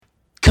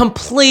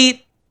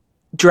complete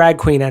drag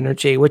queen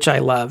energy, which I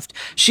loved.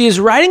 She is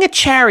riding a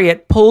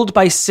chariot pulled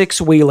by six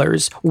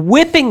wheelers,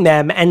 whipping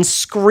them and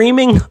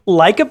screaming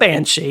like a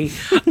banshee.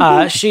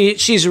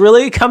 She's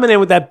really coming in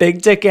with that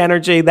big dick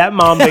energy, that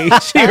mommy.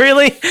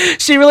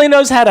 she really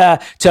knows how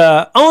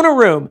to own a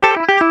room.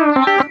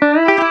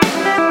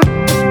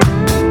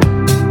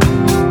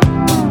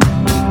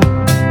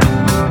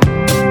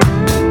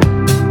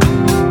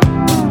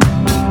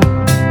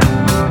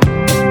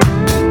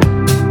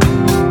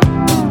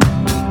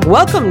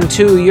 Welcome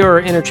to Your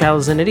Inner Child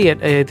is an Idiot,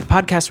 the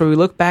podcast where we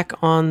look back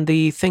on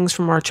the things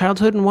from our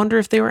childhood and wonder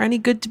if they were any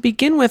good to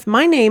begin with.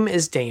 My name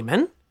is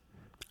Damon.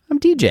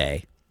 I'm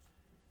DJ.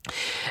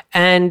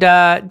 And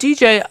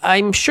DJ,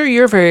 I'm sure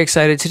you're very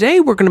excited. Today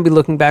we're going to be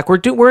looking back.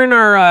 We're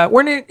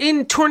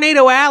in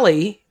Tornado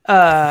Alley.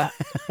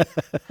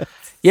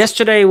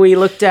 Yesterday we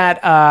looked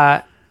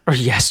at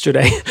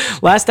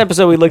last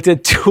episode we looked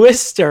at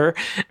Twister,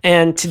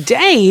 and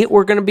today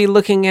we're going to be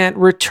looking at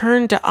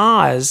Return to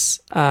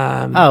Oz.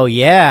 Oh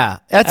yeah,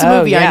 that's a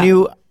movie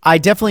I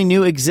definitely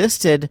knew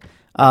existed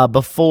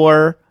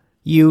before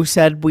you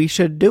said we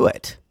should do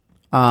it.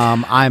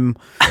 I'm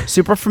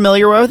super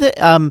familiar with it.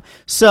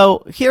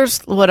 So here's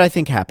what I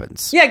think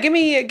happens. Yeah, give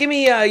me your give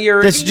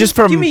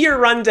me your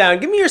rundown.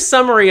 Give me your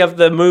summary of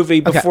the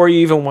movie before you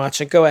even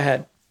watch it. Go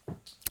ahead.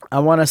 I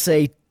want to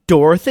say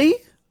Dorothy.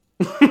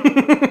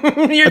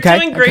 You're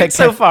doing great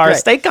so far. Great.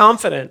 Stay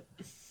confident.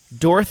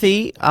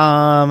 Dorothy,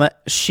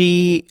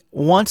 she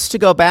wants to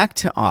go back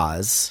to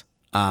Oz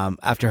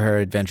after her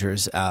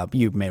adventures.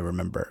 You may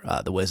remember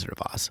The Wizard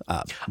of Oz.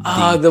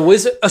 The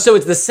Wizard. Oh, so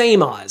it's the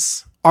same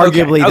Oz.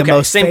 Arguably the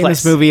most famous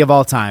place. movie of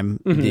all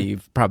time that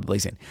you've probably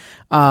seen.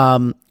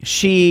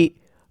 She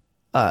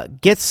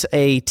gets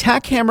a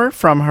tack hammer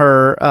from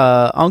her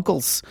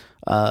uncle's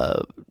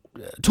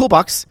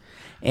toolbox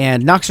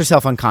and knocks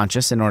herself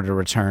unconscious in order to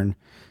return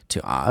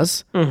to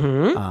Oz.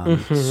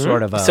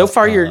 Sort of a, so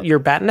far you're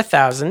batting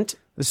 1,000.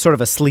 Sort of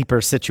a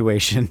sleeper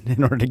situation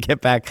in order to get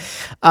back.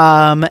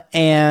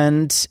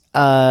 And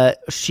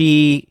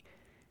she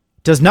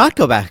does not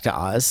go back to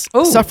Oz.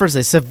 Ooh. Suffers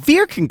a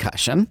severe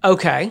concussion.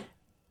 Okay.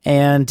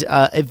 And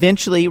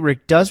eventually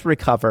does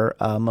recover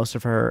most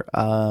of her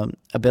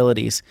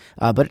abilities.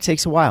 But it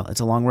takes a while.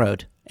 It's a long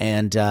road.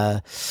 And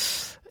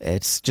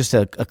it's just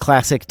a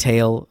classic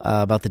tale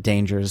about the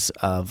dangers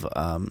of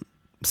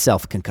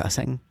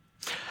self-concussing.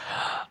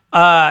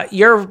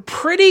 You're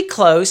pretty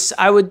close.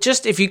 I would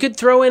if you could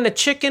throw in a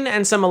chicken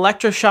and some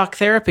electroshock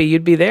therapy,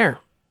 you'd be there.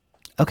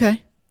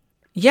 Okay.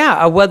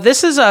 Yeah. Well,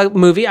 this is a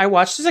movie I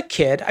watched as a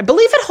kid. I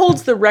believe it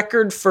holds the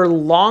record for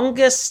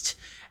longest.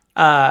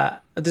 I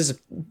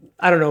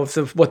don't know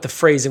what the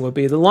phrasing would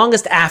be. The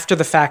longest after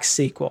the fact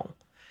sequel.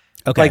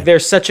 Okay. Like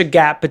there's such a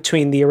gap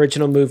between the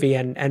original movie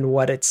and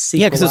what it's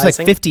sequelizing. Yeah, because it's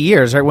like 50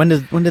 years, right? When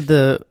did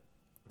the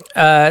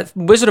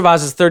Wizard of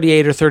Oz is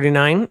 38 or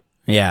 39?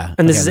 Yeah.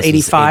 And this is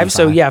 85,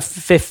 so yeah,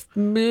 a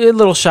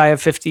little shy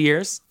of 50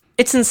 years.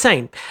 It's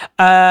insane.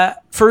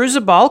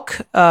 Fairuza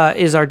Balk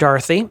is our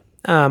Dorothy.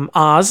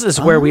 Oz is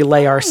where we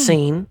lay our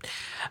scene.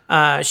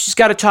 She's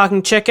got a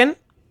talking chicken.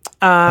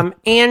 And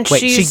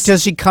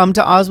does she come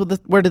to Oz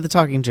where did the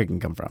talking chicken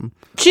come from?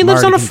 She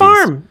lives on a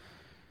farm.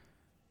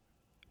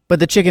 But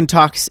the chicken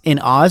talks in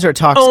Oz, or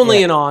talks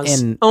only in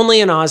Oz?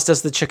 Only in Oz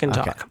does the chicken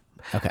talk.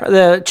 Okay.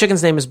 The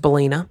chicken's name is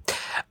Bellina.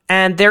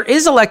 And there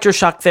is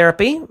electroshock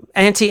therapy.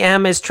 Auntie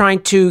M is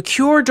trying to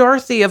cure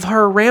Dorothy of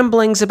her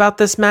ramblings about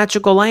this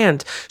magical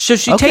land. So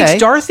she takes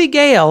Dorothy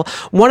Gale,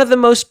 one of the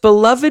most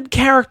beloved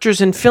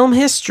characters in film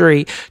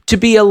history, to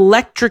be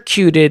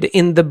electrocuted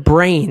in the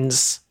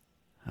brains.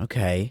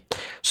 Okay.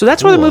 So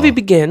that's where the movie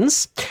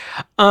begins.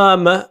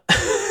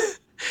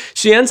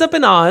 She ends up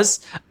in Oz.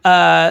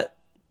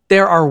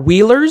 There are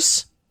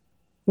wheelers,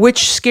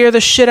 which scare the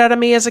shit out of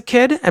me as a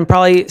kid and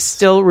probably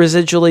still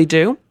residually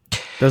do.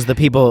 Those are the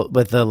people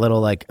with the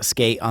little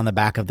skate on the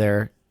back of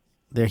their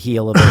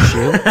heel of their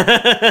shoe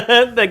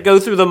that go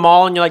through the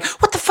mall, and you're like,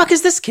 "What the fuck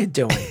is this kid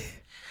doing?"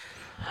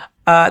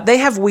 They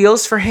have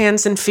wheels for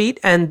hands and feet,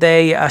 and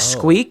they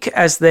squeak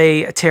as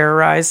they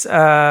terrorize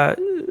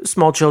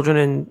small children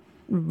and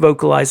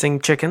vocalizing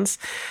chickens.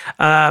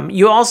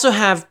 You also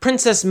have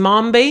Princess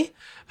Mombi,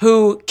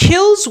 who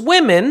kills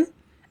women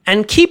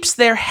and keeps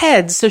their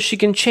heads so she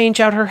can change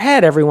out her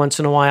head every once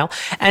in a while.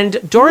 And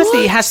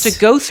Dorothy has to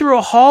go through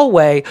a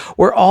hallway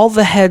where all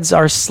the heads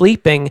are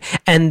sleeping,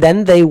 and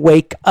then they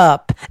wake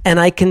up,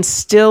 and I can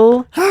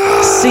still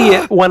see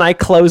it when I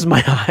close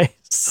my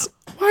eyes.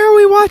 Why are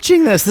we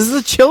watching this? This is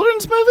a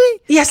children's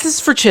movie? Yes, this is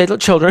for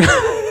children.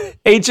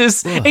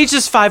 ages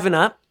 5 and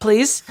up,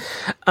 please.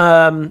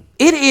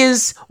 It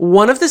is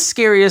one of the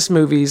scariest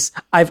movies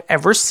I've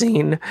ever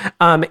seen.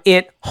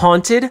 It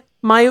haunted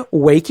my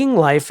waking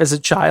life as a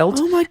child.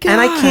 Oh my God. And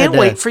I can't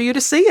wait for you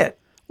to see it.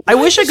 I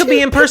wish I could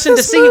be in person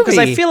to see you because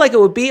I feel like it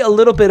would be a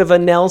little bit of a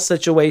Nell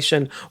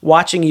situation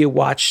watching you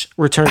watch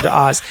Return to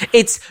Oz.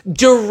 It's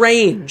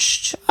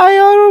deranged. I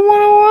don't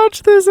want to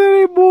watch this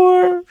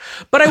anymore.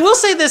 But I will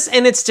say this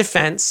in its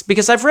defense,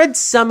 because I've read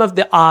some of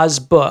the Oz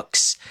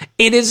books.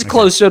 It is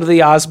closer to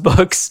the Oz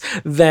books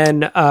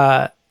than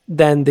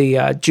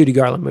the Judy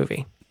Garland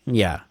movie.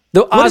 Yeah.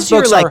 The Oz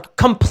books are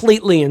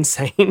completely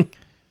insane.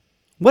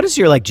 What is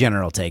your like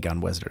general take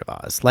on Wizard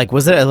of Oz? Like,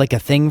 was it like a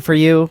thing for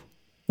you?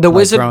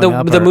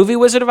 The movie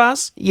Wizard of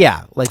Oz?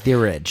 Yeah, like the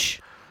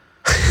Ridge.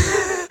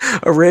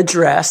 A Ridge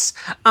dress.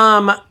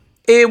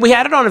 We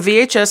had it on a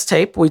VHS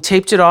tape. We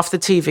taped it off the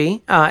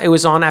TV. It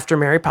was on after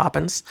Mary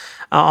Poppins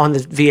on the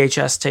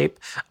VHS tape.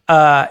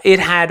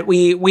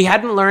 We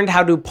hadn't learned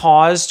how to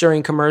pause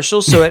during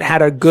commercials, so it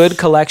had a good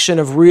collection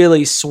of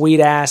really sweet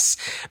ass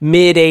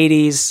mid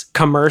 '80s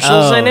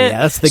commercials in it.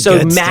 Yeah, that's the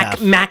good Mac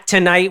stuff. Mac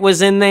Tonight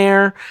was in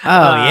there.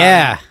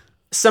 Yeah.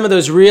 Some of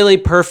those really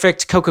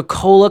perfect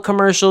Coca-Cola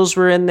commercials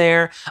were in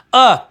there.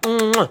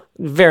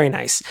 Very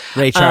nice.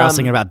 Ray Charles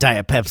singing about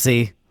Diet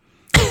Pepsi.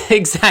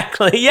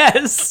 Exactly.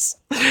 Yes.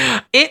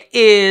 It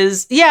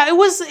is. Yeah, it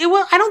was.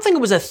 I don't think it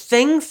was a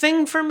thing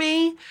for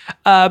me.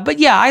 But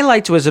yeah, I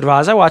liked Wizard of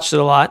Oz. I watched it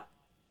a lot.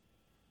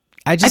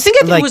 I think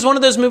it was one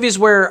of those movies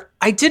where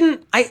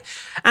and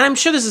I'm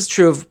sure this is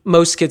true of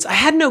most kids. I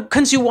had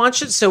because you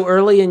watch it so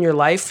early in your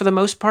life for the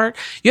most part,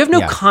 you have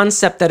no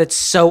concept that it's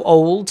so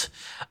old.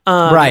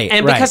 Right.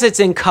 And because it's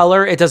in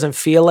color, it doesn't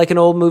feel like an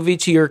old movie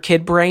to your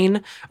kid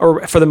brain,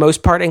 or for the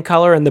most part in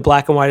color, and the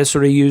black and white is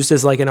sort of used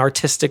as like an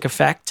artistic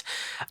effect.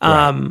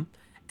 And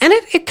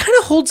it kind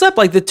of holds up.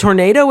 Like the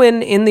tornado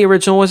in the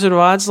original Wizard of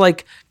Oz,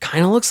 like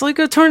kind of looks like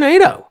a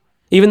tornado.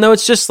 Even though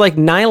it's just like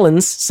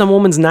nylons, some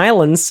woman's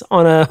nylons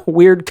on a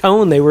weird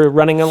cone they were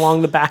running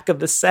along the back of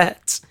the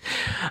set.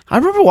 I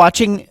remember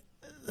watching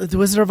The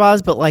Wizard of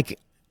Oz, but like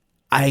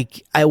I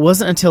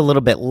wasn't until a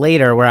little bit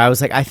later where I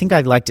was like, I think I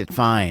liked it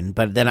fine.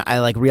 But then I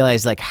like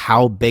realized like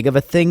how big of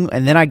a thing.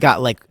 And then I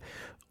got like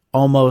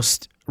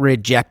almost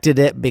rejected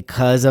it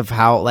because of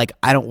how like,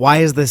 why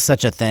is this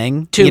such a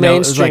thing? Too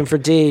mainstream for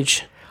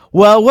Deej.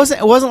 Well,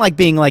 it wasn't like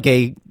being like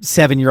a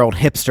 7-year-old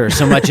hipster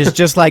so much as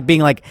just like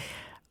being like,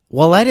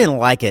 well, I didn't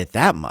like it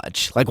that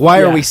much. Like,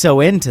 why are we so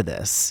into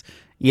this?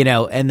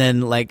 And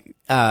then like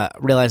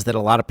realized that a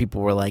lot of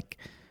people were like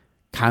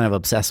kind of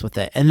obsessed with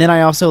it. And then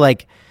I also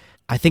like,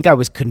 I think I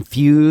was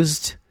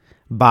confused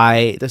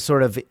by the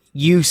sort of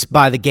use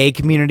by the gay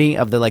community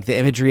of the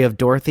imagery of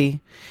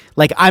Dorothy.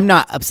 Like, I'm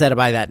not upset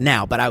by that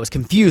now, but I was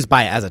confused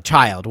by it as a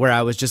child, where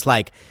I was just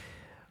like,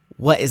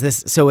 what is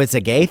this? So it's a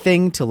gay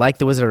thing to like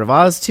the Wizard of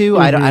Oz too?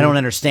 Mm-hmm. I don't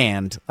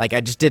understand. Like,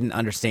 I just didn't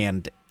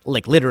understand,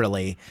 like,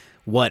 literally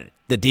what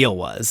the deal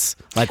was.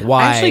 Like,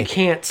 why? I actually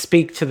can't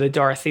speak to the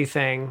Dorothy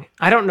thing.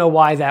 I don't know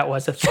why that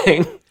was a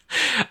thing.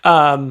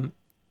 I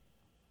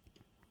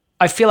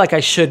feel like I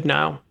should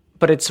know,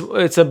 but it's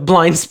a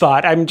blind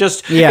spot.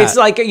 It's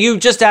like you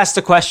just asked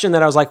a question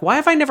that I was like, why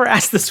have I never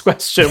asked this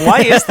question? Why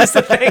is this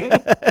a thing?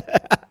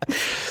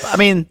 I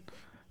mean,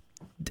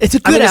 it's a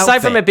good outfit. Aside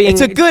from it being,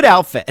 it's a good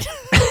outfit.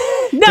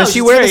 No, it's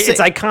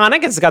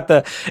iconic.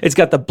 It's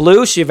got the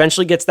blue. She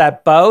eventually gets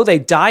that bow. They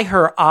dye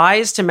her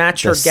eyes to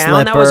match her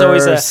gown. That was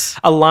always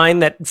a line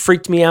that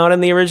freaked me out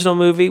in the original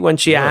movie when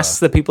she asks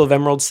the people of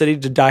Emerald City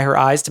to dye her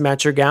eyes to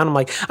match her gown. I'm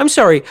like, I'm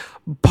sorry,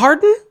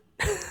 pardon?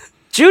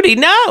 Judy,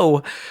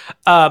 no.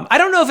 I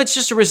don't know if it's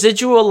just a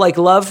residual like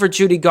love for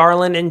Judy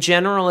Garland in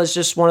general is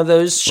just one of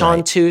those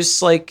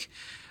chanteuse like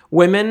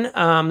women,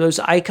 those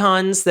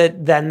icons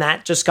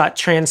that just got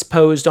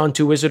transposed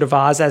onto Wizard of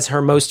Oz as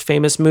her most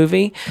famous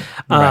movie.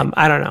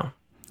 I don't know.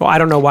 Well, I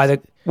don't know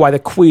why the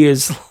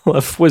queers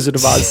love Wizard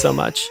of Oz so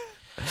much.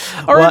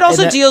 Or it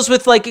also deals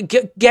with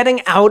like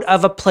getting out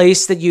of a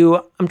place that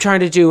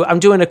I'm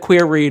doing a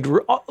queer read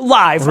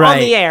live on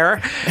the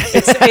air.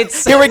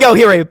 It's here we go.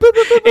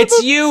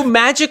 It's you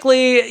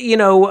magically,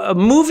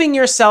 moving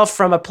yourself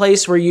from a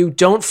place where you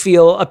don't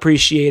feel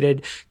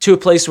appreciated to a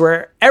place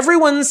where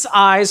everyone's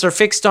eyes are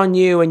fixed on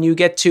you and you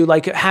get to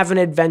like have an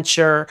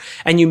adventure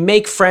and you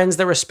make friends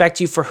that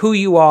respect you for who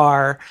you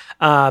are.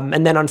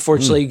 And then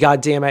unfortunately,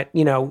 God damn it,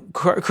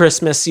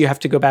 Christmas, you have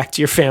to go back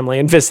to your family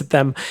and visit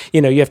them.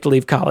 You have to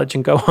leave college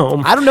and go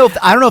home. I don't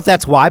know if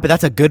that's why, but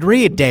that's a good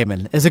read,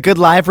 Damon. It's a good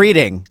live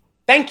reading.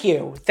 Thank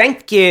you.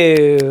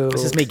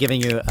 This is me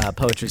giving you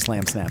poetry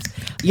slam snaps.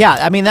 Yeah,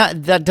 I mean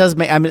that does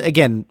make. I mean,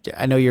 again,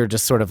 I know you're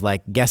just sort of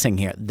like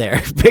guessing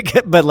there,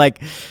 but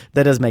like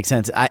that does make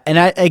sense.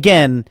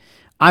 I'm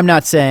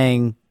not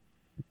saying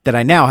that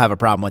I now have a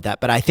problem with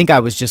that, but I think I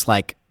was just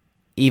like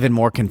even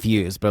more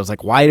confused. But I was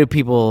like, why do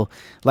people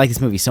like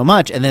this movie so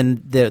much? And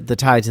then the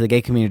tie to the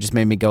gay community just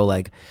made me go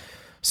like,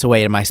 so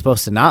wait, am I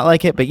supposed to not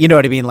like it? But you know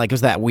what I mean? Like, it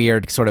was that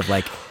weird sort of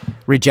like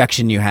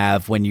rejection you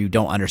have when you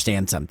don't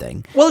understand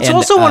something. Well, it's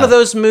also one of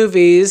those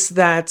movies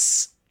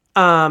that's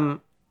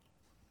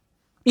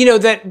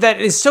that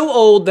is so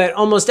old that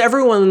almost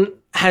everyone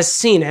has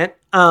seen it.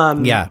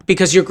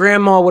 Because your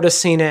grandma would have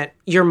seen it,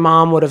 your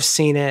mom would have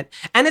seen it,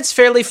 and it's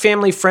fairly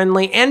family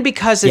friendly, and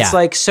because it's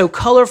like so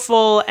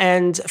colorful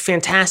and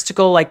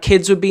fantastical, like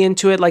kids would be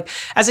into it. Like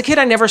as a kid,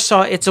 I never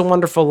saw It's a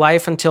Wonderful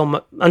Life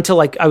until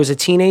like I was a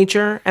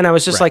teenager, and I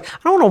was just like, I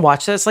don't want to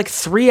watch that. It's like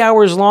 3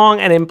 hours long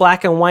and in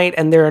black and white,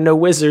 and there are no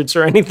wizards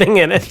or anything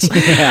in it.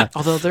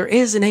 Although there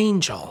is an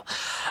angel.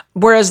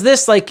 Whereas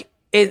this, like,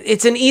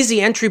 it's an easy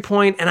entry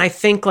point, and I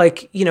think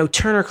like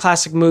Turner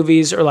Classic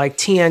Movies or like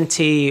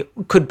TNT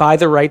could buy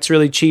the rights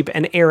really cheap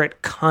and air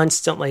it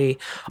constantly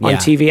on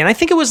TV. And I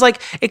think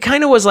it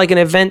kind of was like an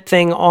event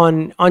thing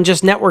on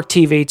just network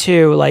TV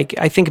too. Like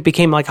I think it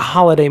became like a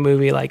holiday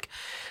movie, like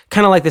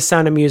kind of like The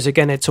Sound of Music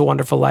and It's a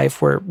Wonderful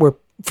Life, where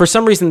for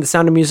some reason The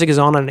Sound of Music is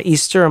on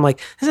Easter. I'm like,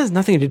 this has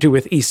nothing to do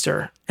with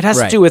Easter. It has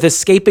to do with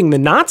escaping the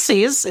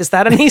Nazis. Is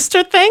that an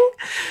Easter thing?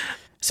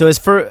 So is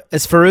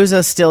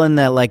Fairuza still in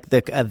the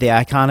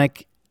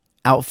iconic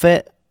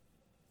outfit?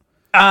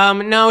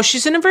 No,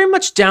 she's in a very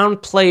much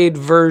downplayed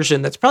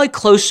version that's probably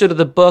closer to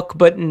the book,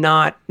 but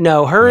not.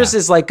 No, hers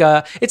is like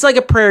it's like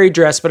a prairie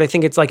dress, but I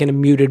think it's like in a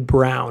muted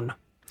brown.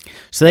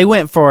 So they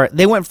went for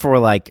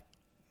like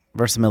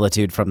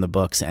verisimilitude from the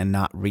books and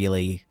not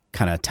really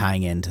kind of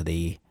tying into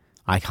the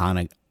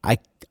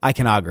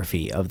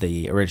iconography of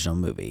the original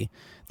movie.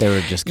 They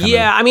were just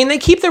I mean, they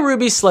keep the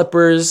ruby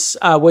slippers,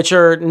 which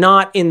are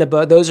not in the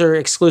book. Those are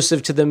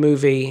exclusive to the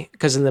movie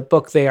because in the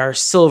book they are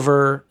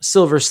silver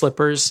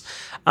slippers.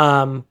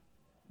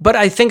 But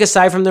I think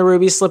aside from the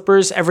ruby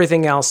slippers,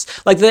 everything else,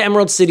 like the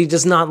Emerald City,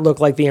 does not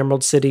look like the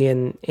Emerald City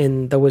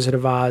in The Wizard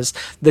of Oz.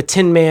 The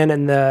Tin Man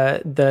and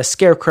the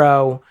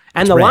Scarecrow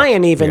and the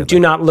lion even do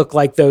not look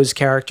like those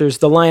characters.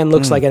 The lion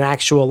looks like an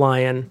actual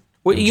lion.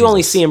 You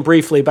only see him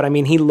briefly, but I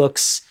mean, he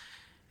looks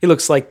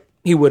like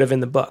he would have in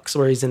the books,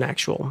 where he's an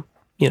actual,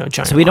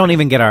 giant. So we don't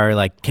even get our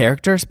like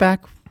characters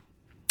back,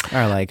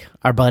 or like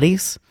our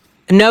buddies.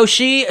 No,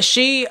 she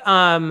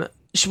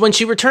when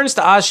she returns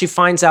to Oz, she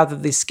finds out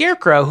that the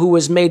Scarecrow, who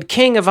was made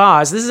King of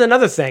Oz, this is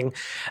another thing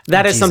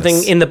that is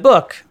something in the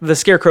book. The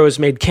Scarecrow is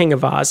made King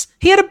of Oz.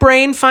 He had a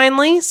brain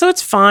finally, so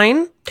it's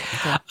fine.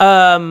 Okay.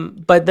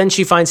 But then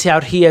she finds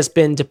out he has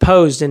been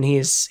deposed and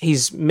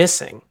he's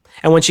missing.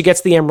 And when she gets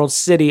to the Emerald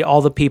City,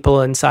 all the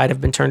people inside have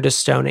been turned to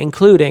stone,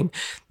 including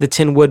the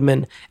Tin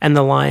Woodman and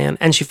the lion.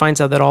 And she finds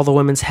out that all the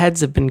women's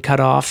heads have been cut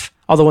off.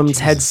 All the women's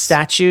head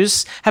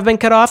statues have been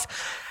cut off.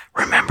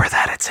 Remember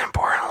that, it's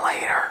important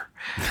later.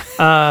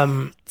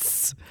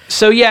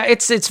 So yeah,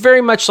 it's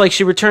very much like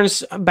she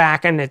returns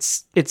back, and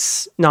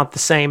it's not the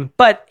same.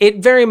 But it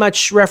very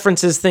much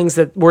references things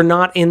that were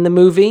not in the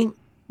movie.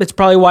 That's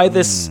probably why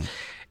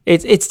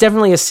it's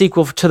definitely a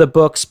sequel to the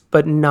books,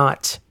 but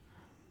not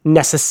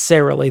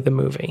necessarily the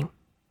movie.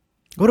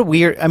 What a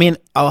weird, I mean,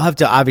 I'll have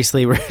to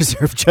obviously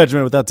reserve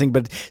judgment without saying,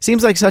 but it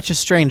seems like such a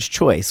strange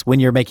choice when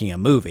you're making a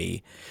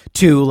movie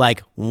to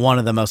like one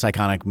of the most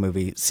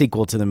iconic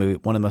sequel to the movie,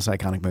 one of the most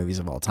iconic movies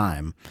of all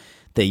time,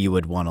 that you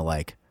would want to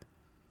like,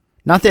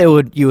 not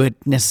that you would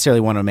necessarily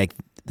want to make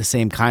the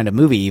same kind of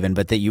movie even,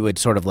 but that you would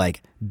sort of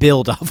like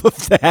build off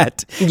of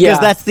that.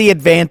 Because that's the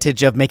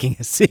advantage of making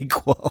a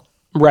sequel.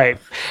 Right.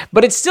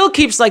 But it still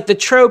keeps like the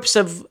tropes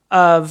of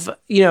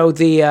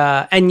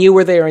the and you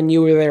were there and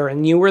you were there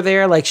and you were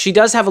there. Like she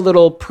does have a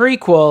little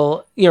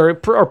prequel,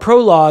 or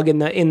prologue in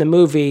the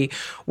movie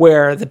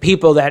where the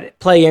people that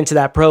play into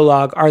that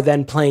prologue are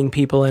then playing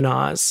people in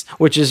Oz,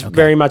 which is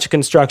very much a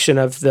construction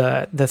of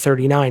the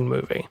 39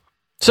 movie.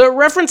 So it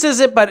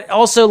references it, but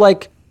also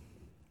like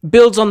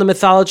builds on the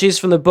mythologies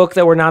from the book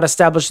that were not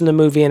established in the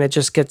movie, and it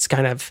just gets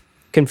kind of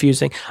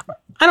confusing.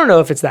 I don't know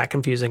if it's that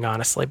confusing,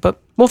 honestly, but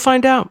we'll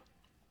find out.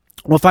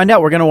 We'll find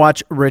out. We're going to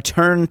watch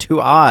Return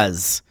to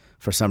Oz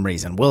for some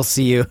reason. We'll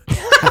see you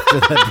after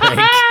the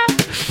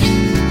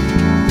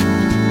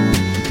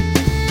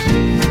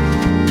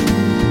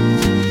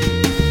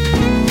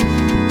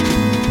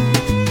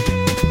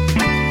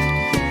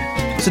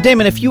break. So,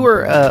 Damon, if you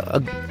were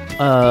a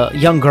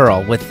young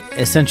girl with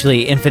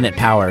essentially infinite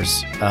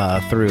powers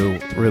through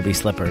ruby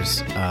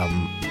slippers,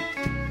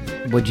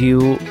 would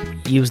you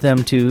use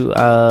them to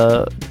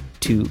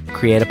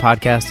create a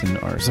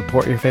podcast or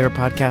support your favorite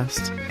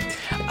podcast?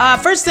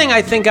 First thing,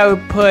 I think I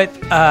would put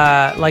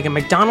like a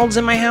McDonald's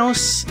in my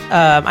house.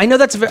 I know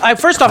that's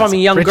first off, I'm a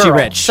young Richie girl,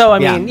 Rich. so I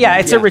mean,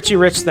 it's a Richie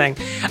Rich thing.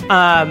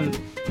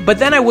 But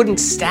then I wouldn't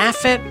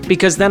staff it,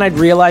 because then I'd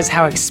realize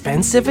how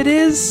expensive it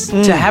is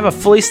to have a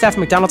fully staffed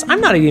McDonald's. I'm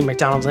not eating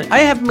McDonald's. I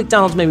have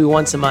McDonald's maybe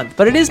once a month,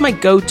 but it is my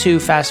go-to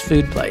fast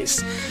food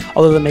place,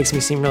 although that makes me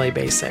seem really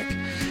basic.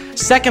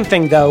 Second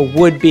thing, though,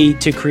 would be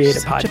to create a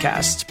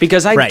podcast,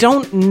 because I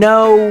don't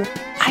know.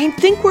 I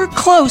think we're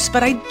close,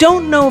 but I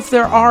don't know if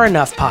there are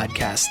enough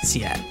podcasts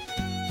yet.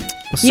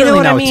 Well,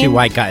 certainly not with two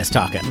white guys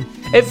talking.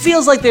 It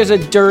feels like there's a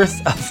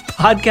dearth of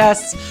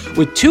podcasts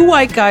with two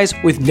white guys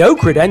with no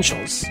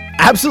credentials.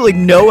 Absolutely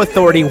no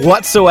authority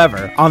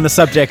whatsoever on the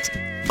subject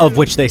of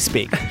which they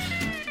speak.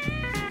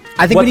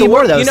 I think we need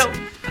more of those.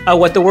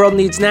 What the world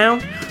needs now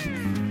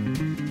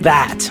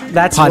That's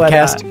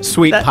podcast, what,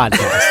 sweet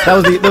podcast.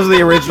 Those are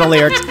the original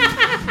lyrics.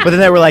 But then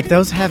they were like,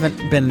 those haven't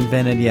been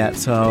invented yet.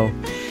 So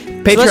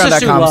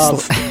patreon.com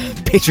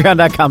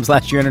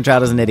patreon.com/Your Inner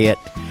Child is an Idiot.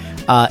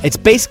 It's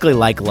basically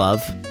like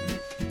love.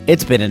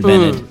 It's been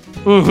invented.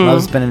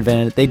 Love's been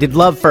invented. They did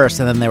love first,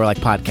 and then they were like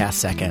podcast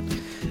second.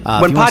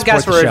 When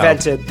podcasts were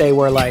invented, they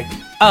were like,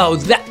 oh,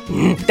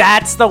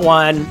 that's the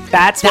one.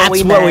 That's what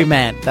we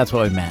meant. That's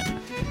what we meant.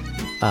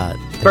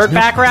 Burt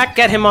Bacharach,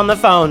 get him on the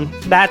phone.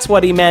 That's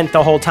what he meant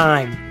the whole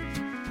time.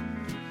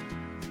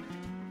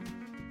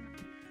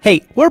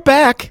 Hey, we're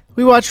back.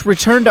 We watched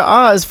Return to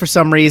Oz for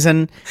some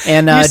reason,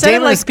 and you said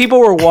it like people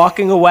were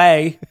walking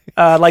away,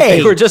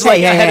 they were just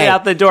headed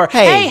out the door.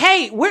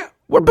 Hey,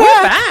 we're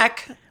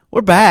back.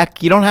 We're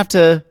back. You don't have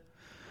to.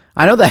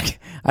 I know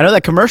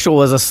that commercial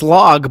was a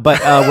slog, but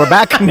we're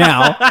back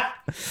now.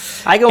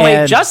 I can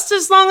wait just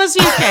as long as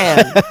you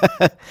can.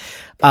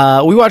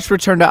 We watched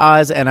Return to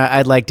Oz, and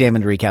I'd like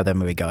Damon to recap that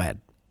movie. Go ahead.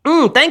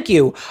 Thank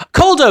you.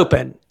 Cold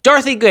open.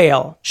 Dorothy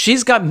Gale.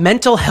 She's got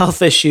mental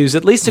health issues,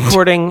 at least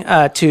according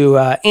to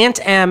Aunt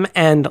Em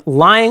and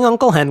lying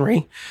Uncle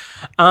Henry.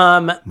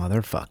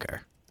 Motherfucker.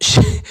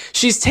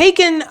 She's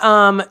taken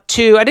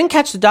to, I didn't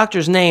catch the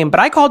doctor's name, but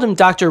I called him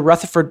Dr.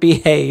 Rutherford B.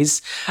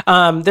 Hayes.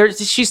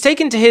 She's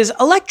taken to his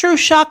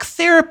electroshock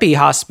therapy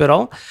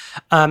hospital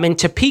in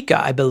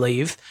Topeka, I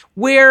believe,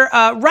 where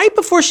right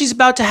before she's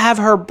about to have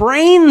her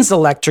brains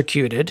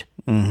electrocuted,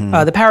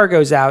 the power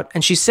goes out,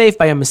 and she's saved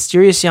by a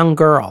mysterious young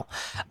girl.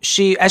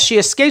 As she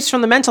escapes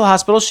from the mental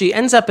hospital, she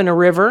ends up in a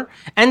river,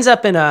 ends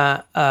up in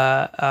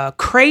a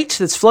crate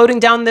that's floating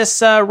down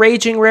this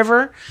raging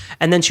river,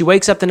 and then she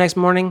wakes up the next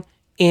morning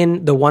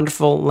in the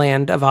wonderful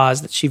land of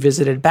Oz that she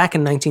visited back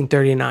in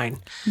 1939.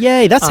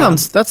 Yay! That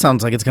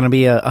sounds like it's going to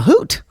be a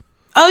hoot.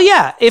 Oh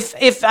yeah!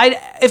 If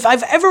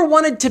I've ever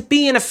wanted to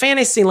be in a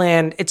fantasy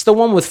land, it's the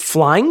one with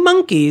flying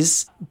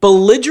monkeys,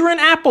 belligerent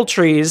apple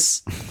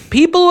trees,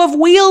 people who have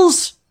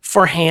wheels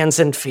for hands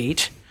and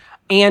feet,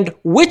 and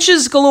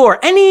witches galore.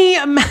 Any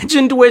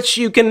imagined witch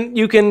you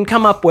can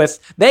come up with,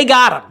 they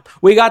got them.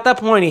 We got the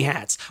pointy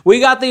hats.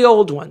 We got the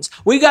old ones.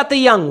 We got the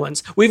young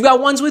ones. We've got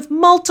ones with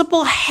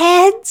multiple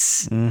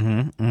heads. We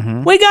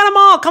got them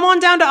all. Come on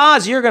down to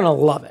Oz. You're going to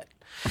love it.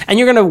 And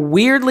you're going to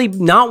weirdly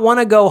not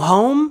want to go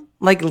home.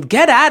 Like,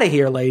 get out of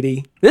here,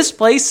 lady. This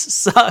place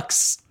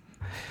sucks.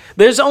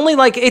 There's only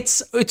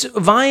it's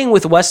vying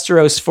with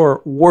Westeros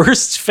for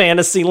worst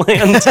fantasy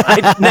land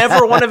I'd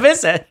never want to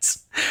visit.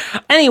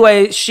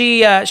 Anyway,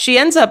 she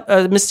ends up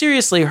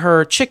mysteriously,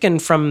 her chicken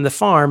from the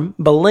farm,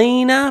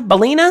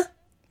 Belina?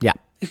 Yeah.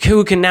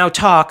 Who can now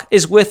talk,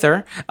 is with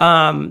her.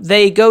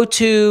 They go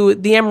to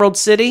the Emerald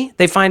City.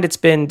 They find it's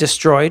been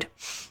destroyed.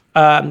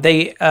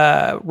 They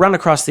run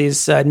across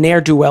these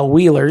ne'er-do-well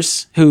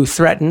wheelers who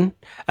threaten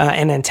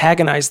and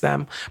antagonize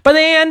them. But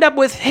they end up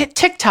with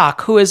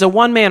TikTok, who is a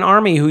one-man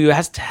army who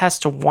has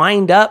to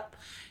wind up.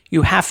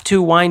 You have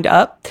to wind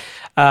up.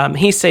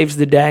 He saves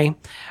the day.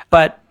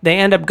 But they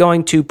end up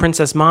going to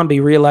Princess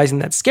Mombi, realizing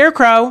that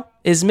Scarecrow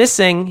is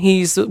missing.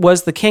 He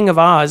was the king of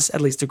Oz, at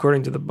least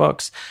according to the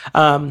books.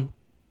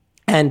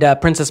 And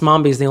Princess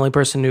Mombi is the only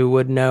person who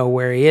would know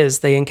where he is.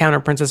 They encounter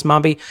Princess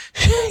Mombi.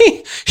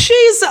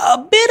 She's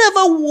a bit of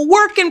a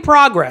work in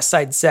progress,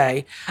 I'd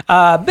say.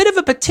 A bit of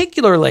a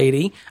particular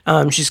lady.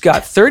 She's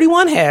got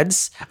 31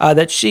 heads,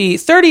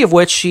 30 of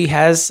which she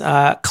has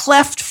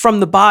cleft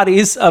from the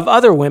bodies of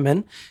other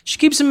women. She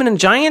keeps them in a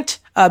giant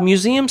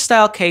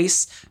museum-style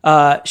case.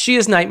 She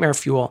is nightmare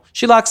fuel.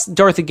 She locks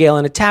Dorothy Gale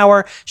in a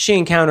tower. She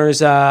encounters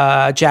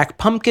Jack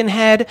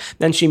Pumpkinhead.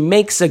 Then she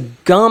makes a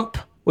Gump,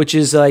 which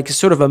is like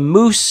sort of a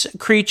moose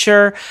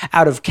creature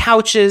out of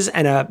couches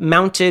and a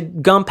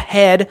mounted Gump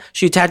head.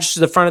 She attaches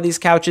to the front of these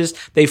couches.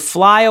 They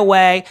fly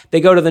away.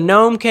 They go to the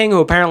Gnome King, who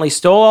apparently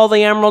stole all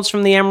the emeralds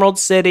from the Emerald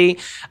City.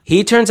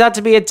 He turns out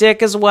to be a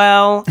dick as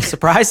well.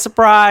 Surprise,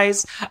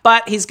 surprise.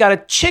 But he's got a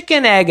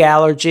chicken egg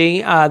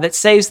allergy that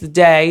saves the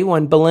day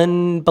when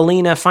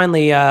Belina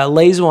finally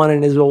lays one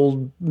in his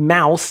old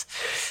mouth.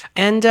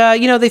 And,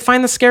 they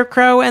find the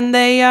Scarecrow, and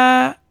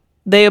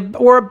they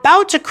were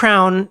about to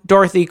crown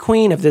Dorothy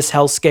queen of this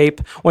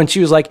hellscape when she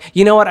was like,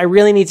 you know what? I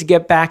really need to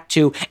get back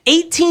to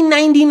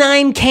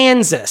 1899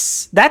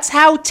 Kansas. That's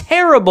how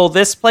terrible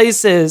this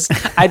place is.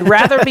 I'd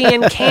rather be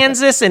in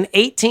Kansas in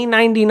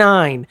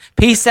 1899.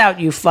 Peace out,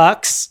 you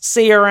fucks.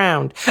 See you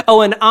around.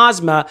 Oh, and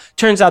Ozma,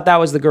 turns out that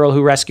was the girl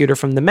who rescued her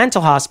from the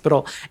mental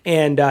hospital,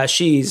 and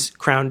she's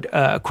crowned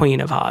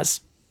queen of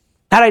Oz.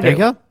 How'd I do? There you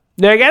go.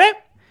 Did I get it?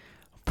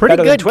 Pretty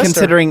good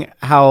considering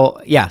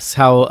how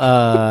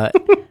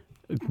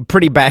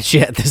pretty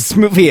batshit this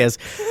movie is.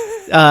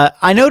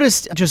 I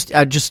noticed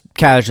just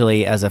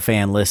casually as a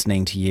fan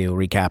listening to you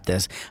recap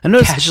this. I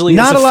noticed casually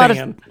not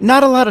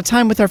a lot of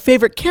time with our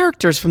favorite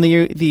characters from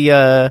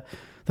the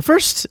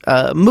first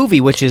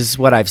movie, which is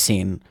what I've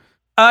seen.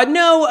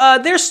 No,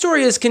 their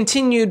story is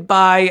continued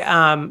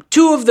by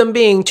two of them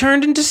being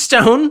turned into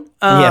stone,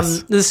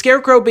 yes. The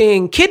Scarecrow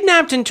being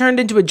kidnapped and turned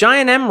into a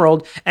giant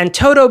emerald, and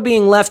Toto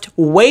being left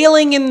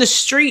wailing in the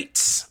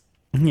streets.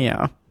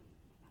 Yeah,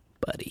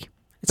 buddy.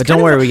 But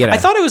don't worry, we get. I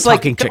thought it was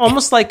like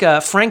almost like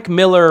a Frank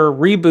Miller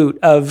reboot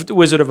of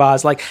Wizard of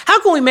Oz. Like,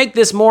 how can we make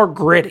this more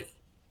gritty?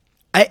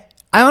 I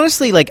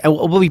honestly like.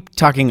 We'll be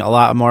talking a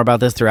lot more about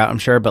this throughout, I'm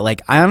sure. But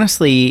like, I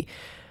honestly,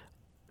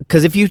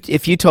 because if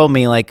you told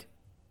me like,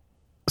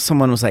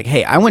 someone was like,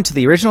 "Hey, I went to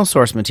the original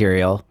source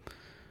material.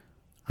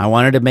 I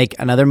wanted to make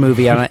another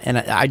movie on it, and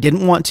I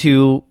didn't want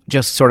to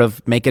just sort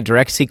of make a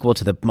direct sequel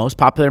to the most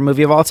popular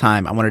movie of all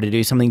time. I wanted to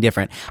do something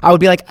different." I would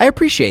be like, I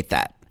appreciate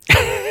that.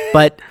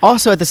 But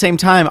also at the same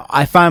time,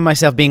 I find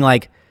myself being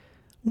like,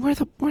 where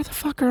the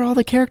fuck are all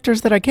the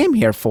characters that I came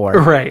here for?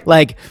 Right.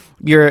 Like,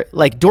 you're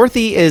like,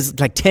 Dorothy is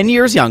like 10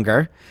 years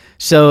younger.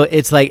 So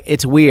it's like,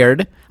 it's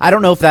weird. I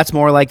don't know if that's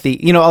more like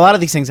a lot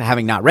of these things,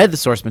 having not read the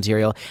source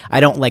material, I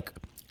don't like,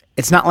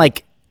 it's not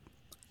like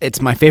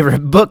it's my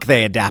favorite book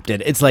they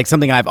adapted. It's like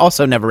something I've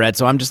also never read.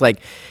 So I'm just like,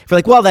 if you're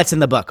like, well, that's in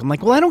the book. I'm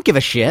like, well, I don't give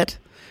a shit.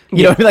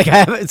 You know what I mean? Like, I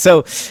haven't.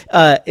 So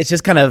it's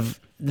just kind of,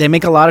 they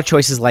make a lot of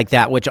choices like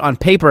that, which on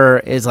paper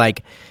is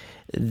like,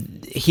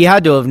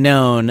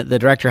 the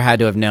director had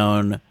to have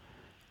known,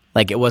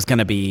 like, it was going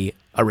to be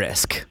a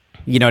risk.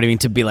 You know what I mean?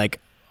 To be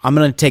like, I'm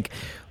going to take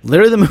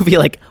literally the movie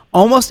like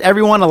almost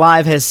everyone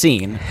alive has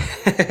seen,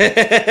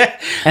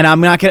 and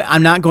I'm not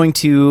going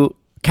to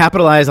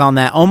capitalize on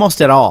that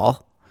almost at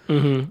all.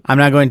 Mm-hmm. I'm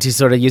not going to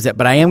sort of use it,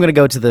 but I am going to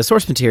go to the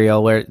source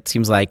material where it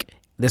seems like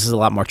this is a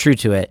lot more true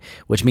to it,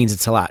 which means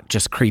it's a lot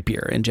just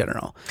creepier in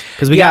general.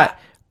 Because we got,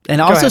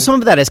 and also some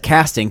of that is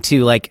casting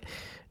too, like,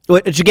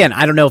 which again,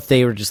 I don't know if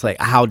they were just like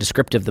how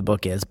descriptive the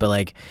book is, but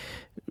like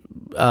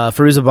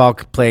Fairuza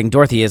Balk playing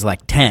Dorothy is like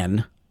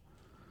 10.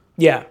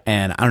 Yeah.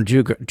 And I don't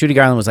know, Judy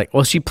Garland was like,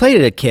 well, she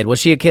played a kid. Was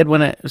she a kid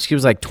when she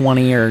was like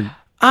 20 or...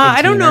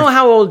 I don't know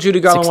how old Judy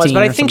Garland was,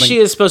 but I think she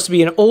is supposed to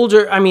be an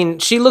older... I mean,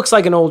 she looks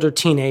like an older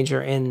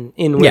teenager in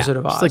Wizard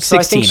of Oz. Like so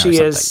I think she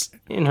is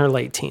in her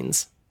late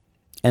teens.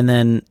 And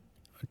then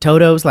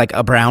Toto's like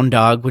a brown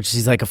dog, which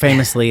is like a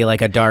famously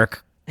like a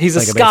dark... He's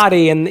like a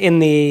Scotty in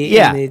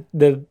the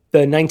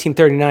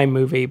 1939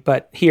 movie,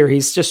 but here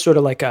he's just sort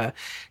of like a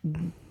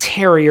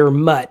terrier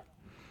mutt.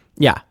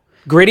 Yeah.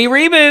 Gritty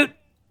reboot.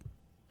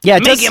 Yeah,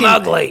 make him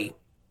ugly.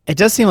 It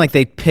does seem like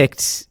they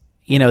picked,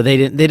 they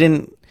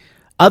didn't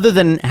other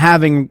than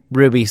having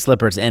ruby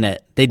slippers in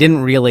it, they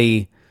didn't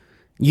really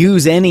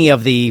use any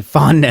of the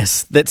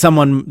fondness that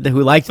someone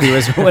who liked the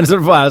original Wizard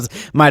of Oz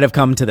might have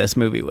come to this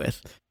movie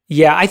with.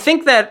 Yeah, I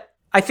think that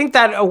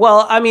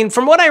well, I mean,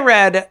 from what I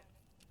read,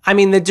 I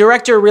mean, the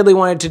director really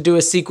wanted to do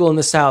a sequel in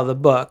the style of the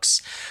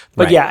books.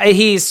 But right. Yeah,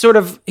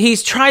 he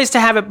tries to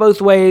have it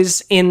both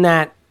ways in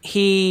that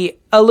he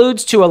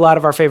alludes to a lot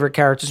of our favorite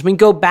characters. We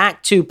go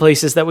back to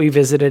places that we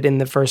visited in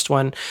the first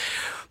one,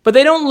 but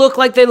they don't look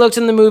like they looked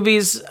in the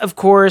movies, of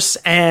course.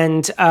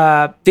 And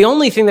the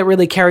only thing that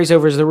really carries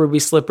over is the ruby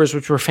slippers,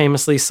 which were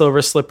famously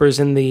silver slippers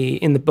in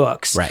the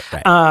books. Right.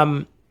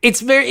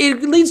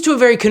 It leads to a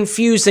very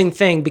confusing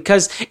thing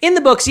because in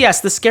the books, yes,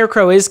 the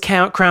Scarecrow is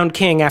crowned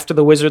king after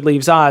the wizard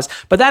leaves Oz,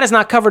 but that is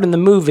not covered in the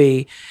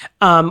movie.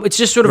 It's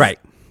just sort of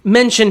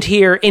mentioned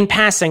here in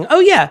passing. Oh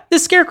yeah, the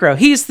Scarecrow,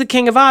 he's the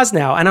king of Oz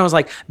now. And I was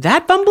like,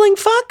 that bumbling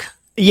fuck?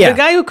 Yeah. The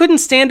guy who couldn't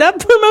stand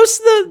up for most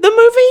of the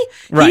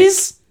movie? Right.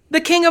 He's the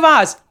king of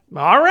Oz.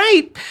 All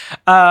right.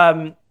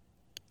 I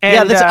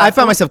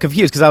found myself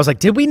confused because I was like,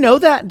 did we know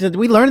that? Did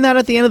we learn that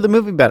at the end of the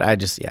movie? But I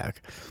just,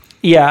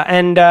 Yeah,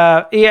 and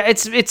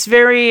it's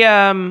very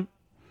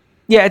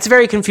it's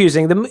very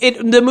confusing.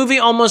 The movie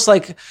almost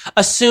like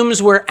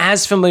assumes we're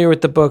as familiar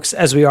with the books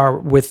as we are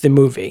with the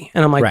movie,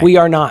 and I'm like, right.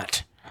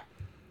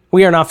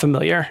 We are not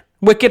familiar.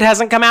 Wicked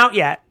hasn't come out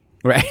yet.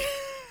 Right.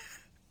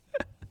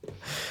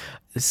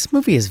 This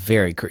movie is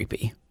very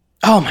creepy.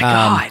 Oh my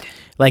god!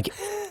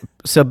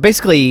 So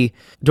basically,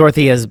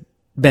 Dorothy has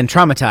been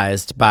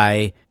traumatized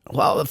by.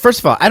 Well, first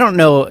of all, I don't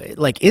know.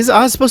 Like, is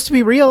Oz supposed to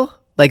be real?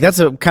 Like, that's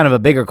a kind of a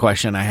bigger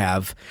question I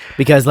have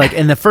because, like,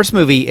 in the first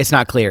movie, it's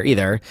not clear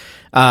either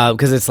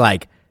because it's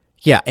like,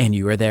 yeah, and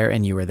you were there,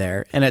 and you were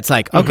there, and it's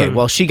like, okay,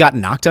 well, she got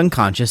knocked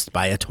unconscious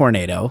by a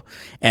tornado,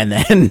 and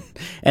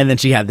then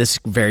she had this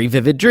very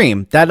vivid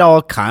dream. That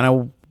all kind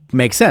of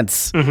makes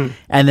sense,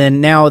 and then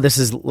now this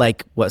is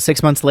like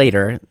 6 months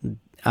later,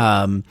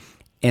 and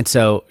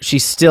so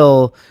she's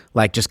still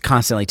like just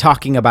constantly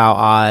talking about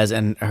Oz,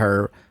 and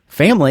her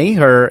family,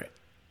 her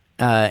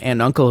aunt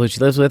and uncle who she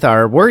lives with,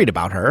 are worried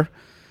about her.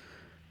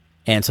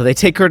 And so they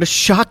take her to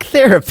shock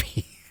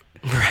therapy.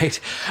 Right.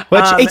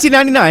 Which,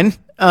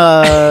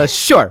 1899,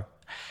 sure.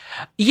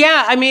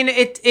 Yeah, I mean,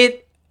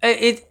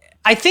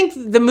 I think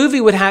the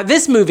movie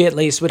this movie at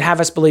least would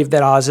have us believe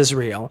that Oz is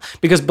real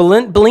because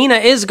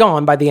Bellina is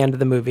gone by the end of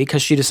the movie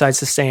because she decides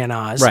to stay in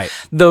Oz. Right.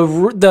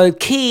 The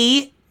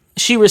key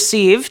she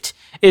received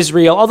is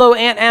real. Although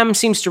Aunt Em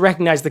seems to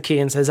recognize the key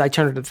and says, I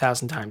turned it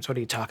 1,000 times. What are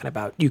you talking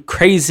about? You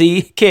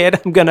crazy kid.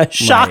 I'm going to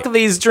shock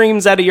these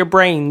dreams out of your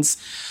brains.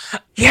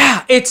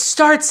 Yeah, it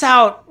starts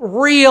out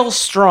real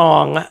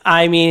strong.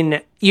 I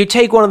mean, you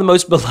take one of the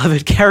most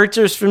beloved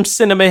characters from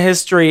cinema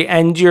history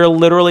and you're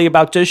literally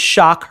about to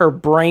shock her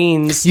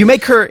brains. You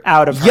make her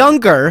out of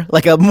younger,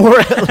 like a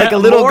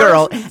little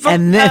girl,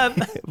 and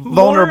then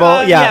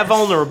vulnerable. Yeah,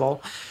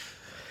 vulnerable.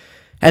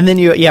 And then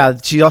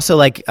she also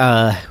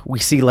we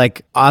see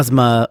like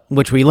Ozma,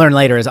 which we learn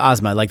later is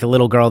Ozma, like the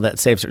little girl that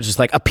saves her, just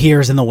like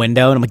appears in the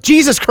window, and I'm like,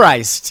 Jesus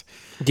Christ.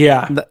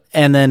 Yeah.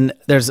 And then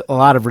there's a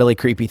lot of really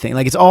creepy things.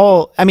 Like it's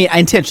all, I mean,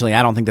 intentionally,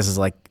 I don't think this is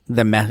like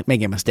them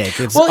making a mistake.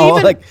 It's all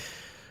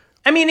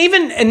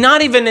even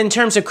not even in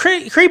terms of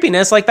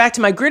creepiness, like back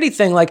to my gritty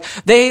thing, like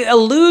they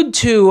allude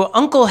to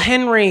Uncle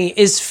Henry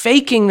is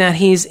faking that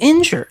he's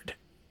injured.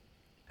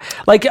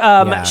 Like,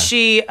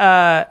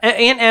 Aunt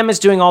Em is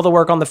doing all the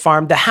work on the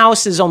farm. The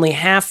house is only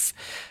half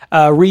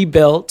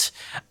rebuilt.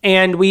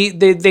 And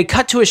they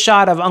cut to a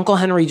shot of Uncle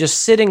Henry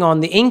just sitting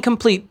on the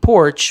incomplete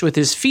porch with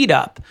his feet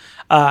up.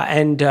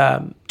 And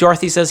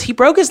Dorothy says, he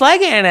broke his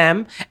leg, Aunt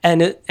Em.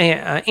 And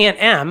Aunt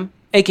Em,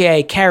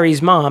 a.k.a.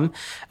 Carrie's mom,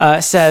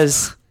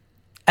 says,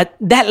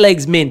 that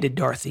leg's mended,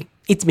 Dorothy.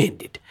 It's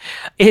mended.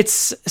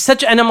 It's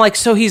such, and I'm like,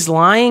 so he's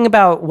lying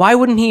about, why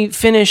wouldn't he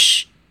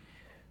finish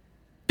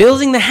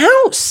building the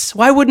house?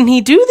 Why wouldn't he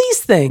do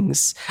these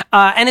things?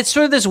 And it's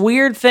sort of this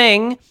weird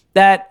thing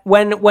that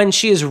when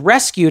she is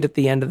rescued at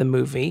the end of the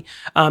movie,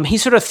 he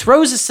sort of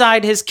throws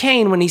aside his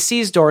cane when he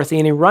sees Dorothy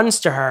and he runs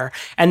to her.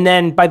 And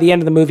then by the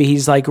end of the movie,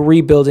 he's like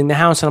rebuilding the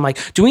house. And I'm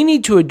like, do we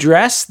need to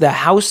address the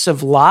house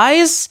of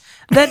lies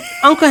that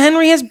Uncle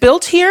Henry has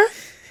built here?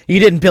 You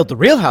didn't build the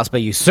real house,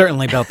 but you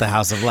certainly built the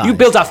house of lies. You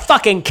built a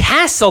fucking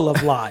castle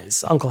of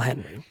lies, Uncle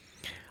Henry.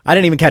 I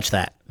didn't even catch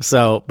that.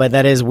 So, but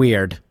that is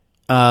weird.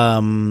 I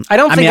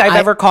don't think I've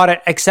ever caught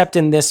it except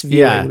in this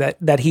viewing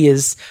that he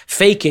is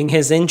faking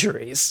his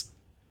injuries.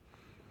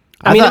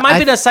 I mean, it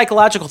might be a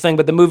psychological thing,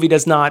 but the movie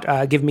does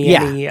not give me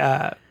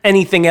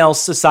anything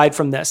else aside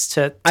from this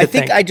to I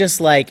think I just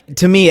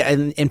to me,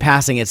 in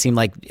passing, it seemed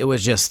like it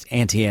was just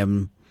Auntie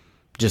Em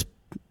just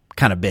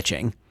kind of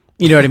bitching.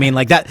 You know what I mean?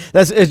 Like it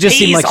just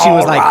seemed like she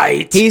was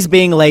like, he's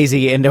being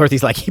lazy, and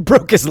Dorothy's like, he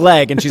broke his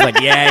leg, and she's like,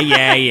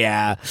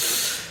 yeah.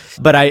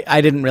 But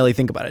I didn't really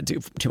think about it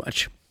too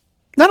much.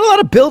 Not a lot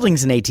of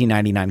buildings in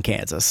 1899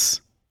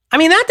 Kansas. I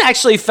mean, that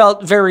actually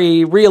felt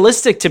very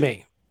realistic to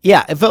me.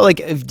 Yeah, it felt like,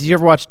 did you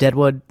ever watch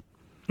Deadwood?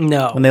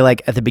 No. When they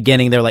at the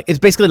beginning, they're like, it's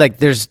basically like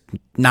there's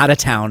not a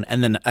town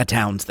and then a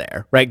town's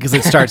there, right? Because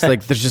it starts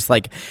there's just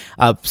like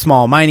a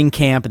small mining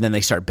camp, and then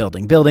they start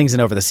building buildings,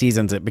 and over the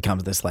seasons it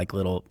becomes this like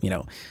little,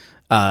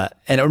 and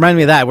it reminded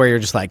me of that, where you're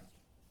just like,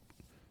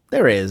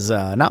 there is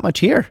not much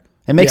here.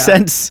 It makes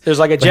sense. There's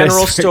like a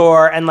general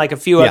store and like a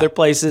few other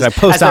places. Like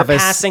post office. They're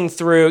passing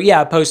through.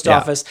 Yeah, post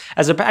office.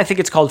 I think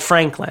it's called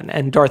Franklin.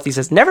 And Dorothy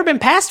says, never been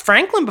past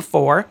Franklin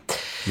before.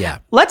 Yeah.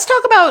 Let's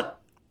start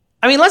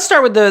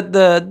with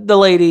the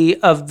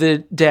lady of the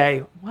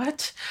day.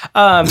 What?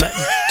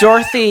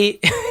 Dorothy.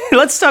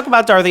 Let's talk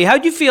about Dorothy. How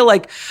do you feel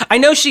like, I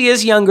know she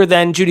is younger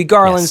than Judy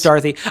Garland's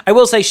Dorothy. I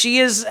will say she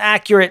is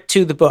accurate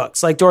to the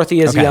books. Like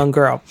Dorothy is a young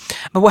girl.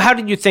 But how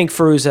did you think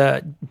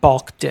Fairuza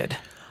Balk did?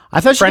 I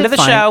thought she friend did of the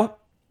fine. show.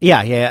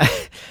 Yeah.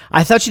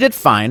 I thought she did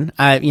fine.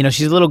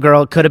 She's a little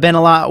girl. Could have been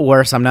a lot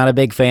worse. I'm not a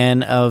big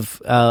fan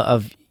of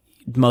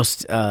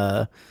most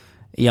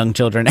young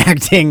children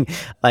acting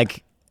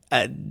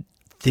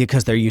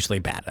because they're usually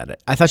bad at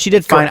it. I thought she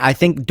did fine. I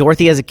think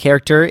Dorothy as a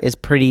character is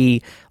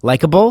pretty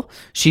likable.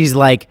 She's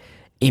like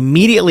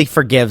immediately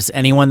forgives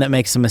anyone that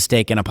makes a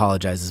mistake and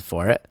apologizes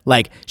for it.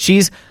 Like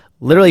she's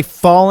literally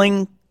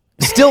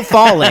still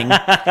falling,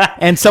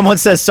 and someone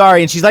says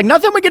sorry, and she's like,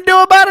 nothing we can do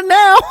about it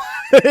now.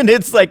 And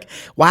it's like,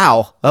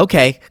 wow,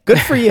 okay, good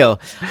for you.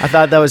 I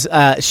thought that was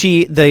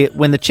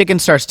when the chicken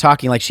starts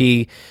talking, like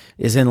she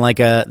is in like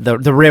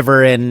the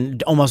river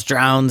and almost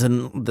drowns,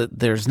 and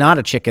there's not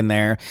a chicken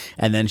there,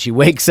 and then she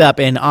wakes up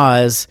in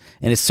Oz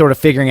and is sort of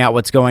figuring out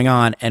what's going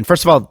on. And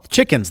first of all, the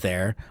chicken's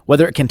there,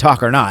 whether it can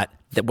talk or not.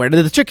 Where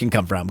did the chicken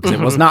come from? Because it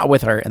was not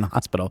with her in the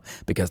hospital,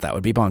 because that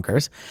would be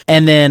bonkers.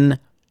 And then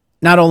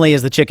not only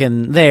is the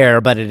chicken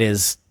there, but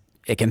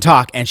it can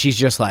talk, and she's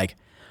just like,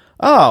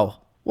 oh,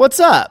 what's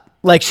up?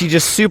 Like she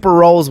just super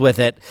rolls with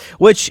it,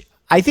 which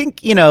I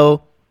think,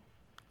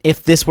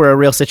 if this were a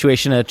real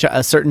situation,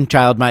 a certain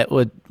child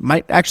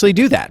might actually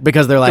do that,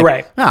 because they're like,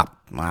 right. Oh,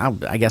 well,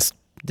 I guess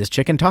this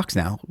chicken talks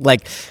now.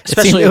 Like,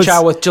 especially a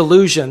child with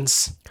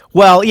delusions.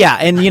 Well, yeah,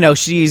 and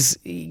she's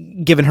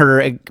given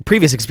her a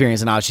previous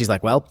experience in Oz. She's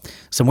like, well,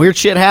 some weird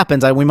shit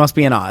happens. We must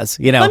be in Oz.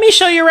 Let me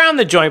show you around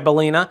the joint,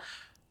 Bellina.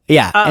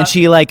 Yeah, and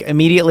she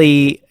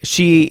immediately,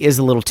 she is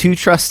a little too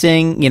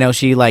trusting.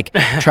 She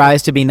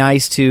tries to be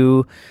nice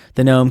to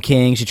the Gnome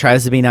King. She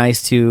tries to be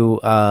nice to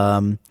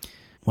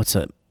what's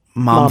it,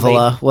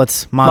 Momvilla?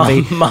 What's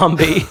Mombi?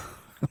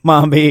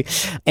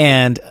 Mombi.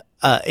 And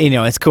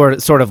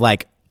it's sort of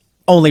like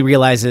only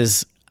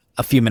realizes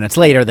a few minutes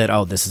later that,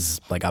 oh, this is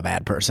like a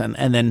bad person.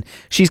 And then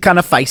she's kind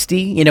of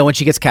feisty, when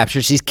she gets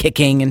captured, she's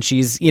kicking and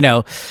she's,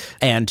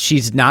 and she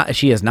is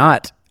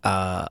not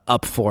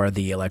up for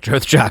the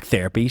electroshock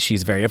therapy.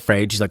 She's very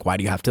afraid. She's like, why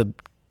do you have to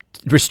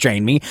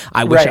restrain me?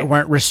 I wish I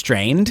weren't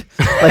restrained.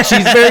 Like,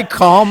 she's very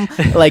calm.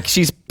 Like,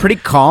 she's pretty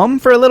calm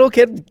for a little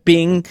kid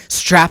being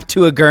strapped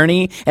to a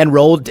gurney and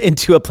rolled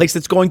into a place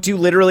that's going to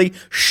literally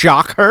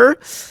shock her.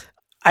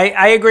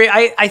 I agree.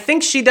 I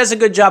think she does a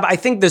good job. I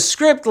think the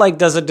script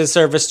does a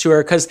disservice to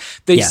her because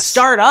they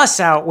start us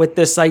out with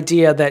this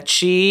idea that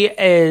she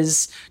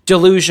is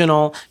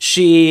delusional.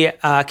 She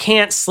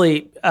can't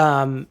sleep.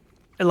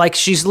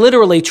 She's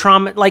literally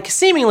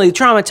seemingly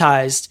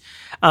traumatized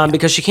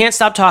because she can't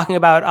stop talking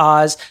about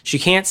Oz. She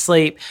can't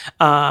sleep.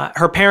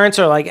 Her parents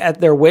are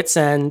at their wits'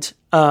 end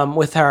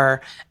with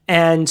her.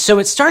 And so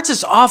it starts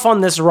us off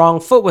on this wrong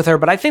foot with her.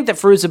 But I think that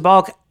Fairuza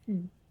Balk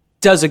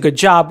does a good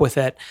job with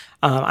it.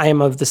 I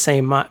am of the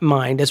same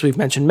mind, as we've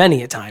mentioned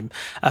many a time,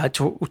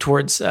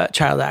 towards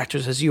child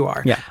actors as you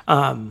are. Yeah.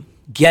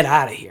 Get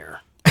out of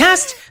here.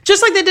 Cast,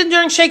 just like they did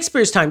during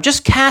Shakespeare's time,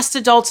 just cast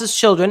adults as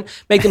children,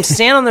 make them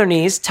stand on their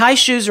knees, tie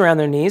shoes around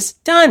their knees.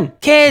 Done.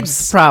 Kids.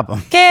 What's the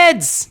problem?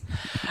 Kids.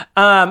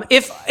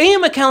 If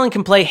Ian McKellen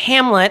can play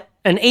Hamlet,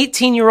 an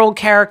 18-year-old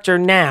character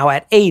now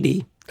at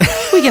 80,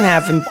 we can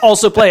have him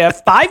also play a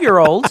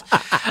 5-year-old.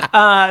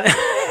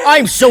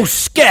 I'm so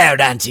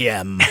scared, Auntie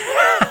M.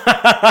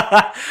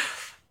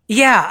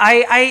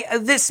 Yeah,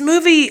 this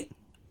movie,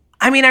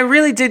 I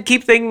really did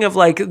keep thinking of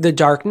The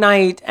Dark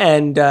Knight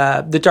and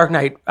The Dark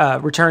Knight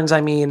Returns,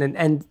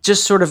 and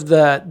just sort of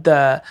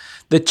the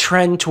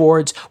trend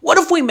towards, what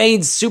if we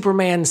made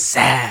Superman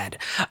sad?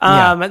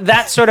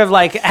 That sort of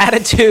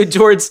attitude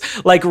towards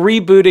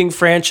rebooting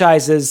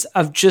franchises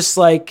of just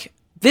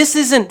this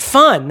isn't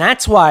fun.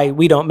 That's why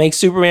we don't make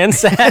Superman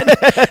sad.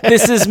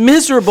 This is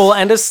miserable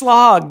and a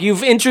slog.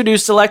 You've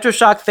introduced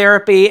electroshock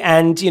therapy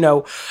and,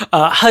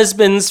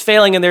 husbands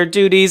failing in their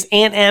duties,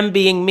 Aunt M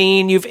being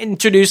mean. You've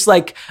introduced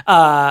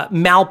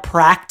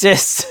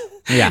malpractice.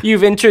 Yeah.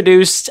 You've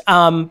introduced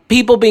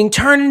people being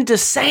turned into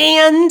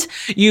sand.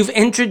 You've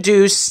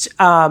introduced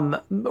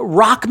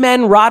rock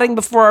men rotting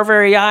before our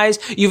very eyes.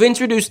 You've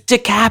introduced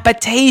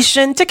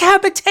decapitation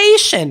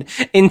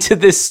into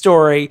this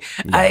story.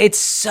 Yeah. It's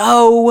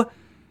so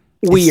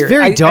weird. It's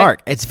very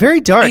dark. It's very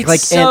dark.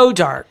 It's so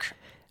dark.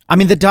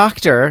 The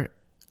Doctor,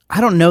 I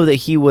don't know that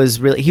he was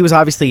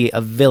obviously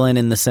a villain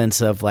in the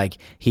sense of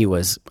he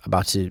was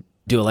about to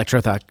do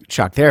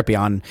electroshock therapy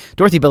on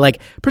Dorothy, but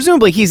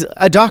presumably he's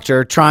a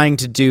doctor trying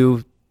to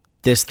do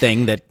this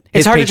thing that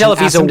it's hard to tell if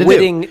he's a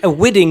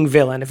witting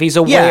villain, if he's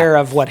aware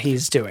of what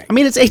he's doing.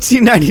 It's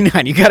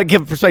 1899. You got to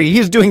give perspective. He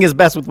was doing his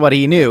best with what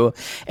he knew,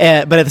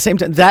 but at the same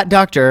time, that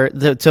doctor.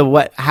 So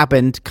what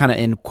happened, kind of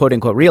in quote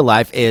unquote real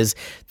life, is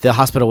the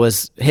hospital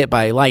was hit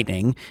by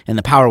lightning and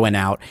the power went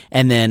out,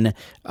 and then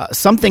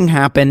something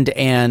happened,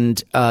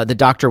 and the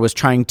doctor was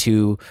trying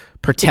to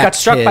protect. He got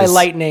struck by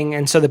lightning,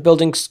 and so the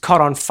building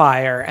caught on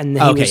fire, and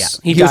then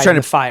he died in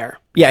the fire.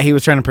 Yeah, he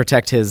was trying to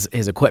protect his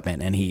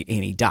equipment, and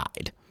he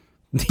died.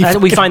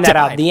 We find that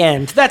out at the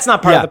end. That's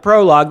not part of the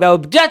prologue, though.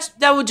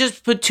 That would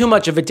just put too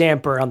much of a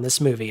damper on this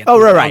movie.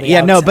 Right.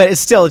 Yeah, no, but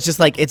it's just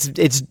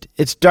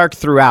it's dark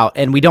throughout,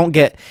 and we don't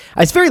get.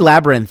 It's very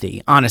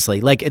labyrinthy,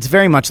 honestly. It's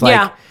very much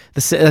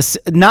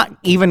not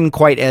even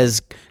quite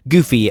as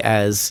goofy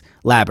as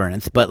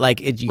Labyrinth, but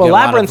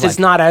Labyrinth is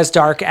not as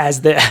dark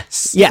as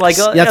this. Yes,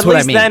 that's what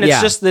I mean. Then it's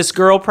just this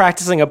girl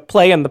practicing a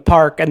play in the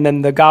park, and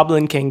then the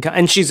Goblin King,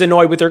 and she's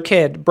annoyed with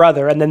her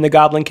brother, and then the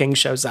Goblin King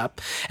shows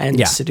up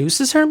and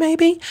seduces her,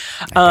 maybe.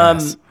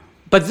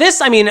 But this,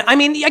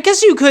 I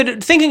guess you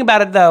could, thinking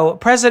about it though,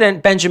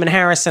 President Benjamin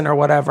Harrison or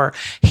whatever,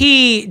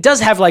 he does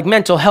have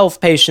mental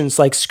health patients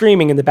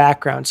screaming in the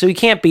background, so he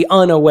can't be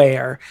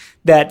unaware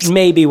that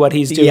maybe what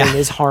he's doing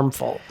is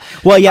harmful.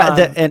 Well,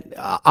 yeah, and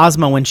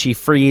Ozma, when she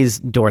frees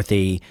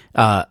Dorothy,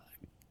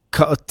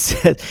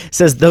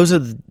 says those are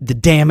the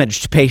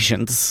damaged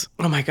patients.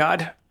 Oh my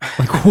God.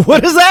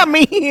 What does that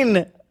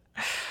mean?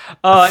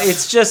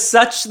 It's just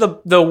such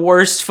the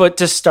worst foot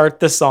to start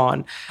this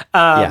on.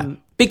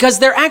 Because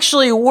they're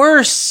actually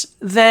worse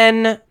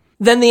than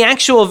the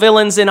actual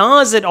villains in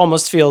Oz, it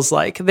almost feels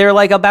like. They're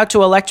about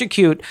to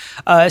electrocute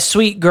a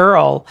sweet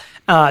girl.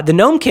 The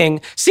Gnome King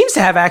seems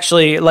to have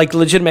actually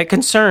legitimate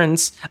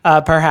concerns,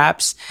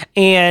 perhaps.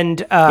 And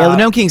the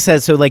Gnome King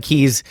says so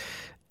he's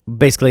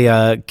basically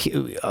a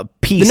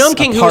piece. The Gnome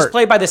King, who was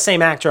played by the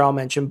same actor I'll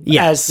mention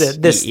as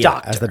this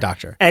doctor. As the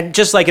doctor. And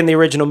just like in the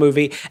original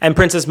movie. And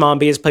Princess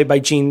Mombi is played by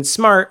Jean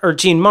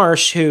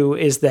Marsh, who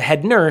is the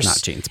head nurse.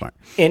 Not Jean Smart.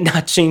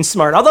 Not Jean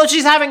Smart, although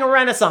she's having a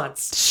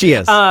renaissance. She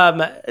is.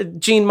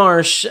 Jean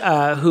Marsh,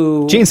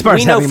 who Jean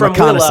Smart's having from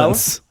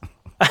reconnaissance.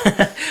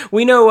 Willow.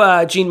 We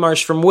know Jean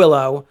Marsh from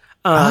Willow,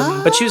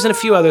 but she was in a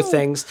few other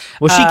things.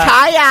 Was she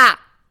Kaya?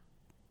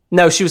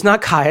 No, she was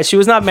not Kaya. She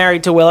was not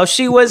married to Willow.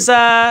 She was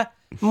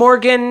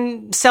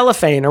Morgan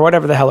Cellophane, or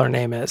whatever the hell her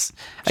name is.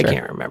 Sure. I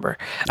can't remember.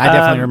 I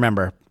definitely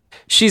remember.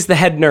 she's the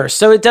head nurse.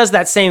 So it does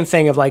that same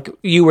thing of like,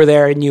 you were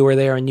there and you were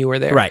there and you were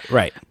there.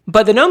 Right.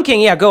 But the Gnome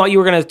King, go on. You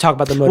were going to talk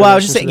about the motivation. Well, I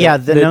was just saying,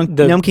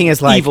 the Gnome King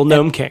is like... Evil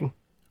Gnome King.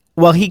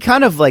 Well, he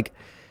kind of like...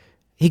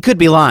 He could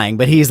be lying,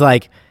 but he's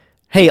like,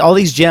 hey, all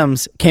these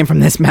gems came from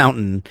this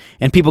mountain,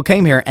 and people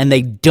came here, and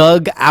they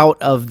dug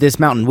out of this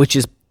mountain, which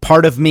is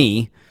part of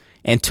me,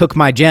 and took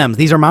my gems.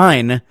 These are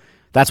mine.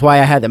 That's why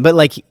I had them. But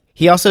like,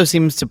 he also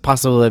seems to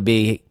possibly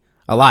be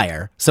a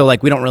liar. So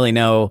like, we don't really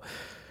know...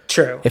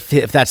 True. If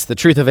that's the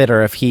truth of it,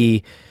 or if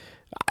he...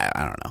 I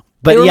don't know.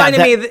 But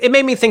it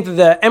made me think that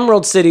the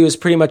Emerald City was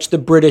pretty much the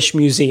British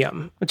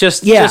Museum.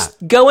 Just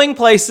going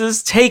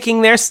places,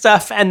 taking their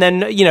stuff, and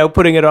then,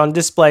 putting it on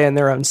display in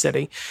their own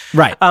city.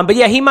 Right. But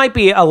yeah, he might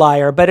be a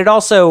liar, but it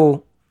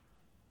also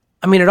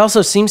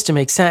seems to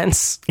make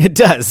sense. It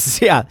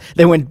does, yeah.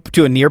 They went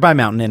to a nearby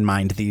mountain and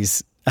mined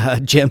these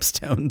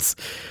gemstones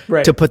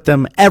to put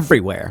them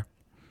everywhere.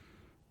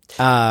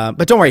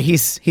 But don't worry,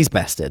 he's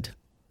bested.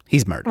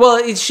 He's murdered.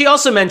 Well, she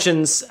also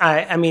mentions,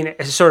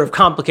 sort of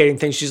complicating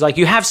things. She's like,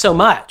 you have so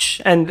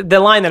much. And the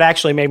line that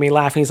actually made me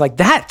laugh, and he's like,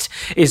 that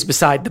is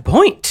beside the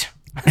point.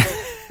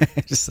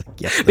 Just like,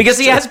 yes, because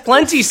he has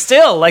plenty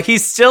still. Like,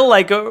 he's still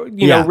like,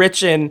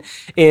 rich in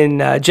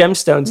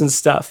gemstones and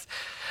stuff.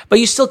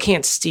 But you still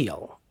can't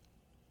steal.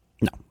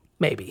 No.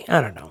 Maybe. I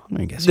don't know.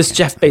 I guess this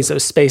Jeff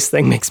Bezos space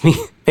thing makes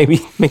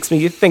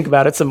me think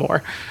about it some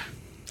more.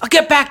 I'll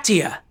get back to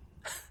you.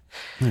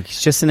 Look,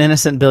 he's just an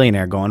innocent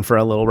billionaire going for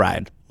a little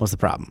ride. What's the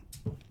problem?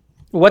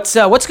 What's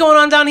going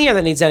on down here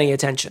that needs any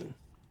attention?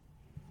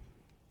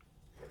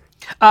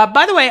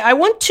 By the way, I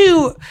want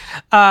to,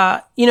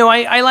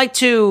 I like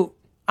to,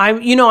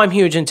 I'm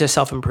huge into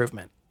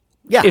self-improvement.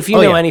 Yeah. If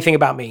you know anything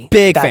about me.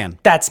 Big fan.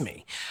 That's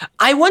me.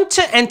 I want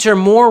to enter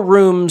more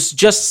rooms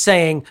just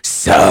saying,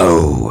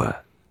 so,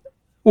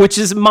 which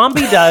is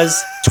Mombi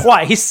does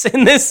twice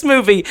in this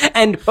movie,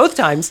 and both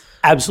times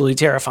absolutely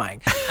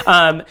terrifying.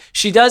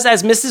 She does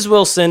as Mrs.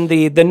 Wilson,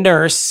 the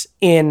nurse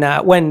in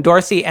when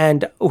Dorothy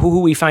and who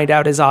we find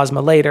out is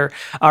Ozma later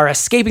are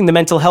escaping the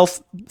mental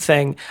health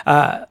thing.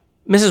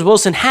 Mrs.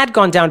 Wilson had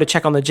gone down to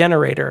check on the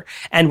generator,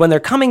 and when they're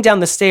coming down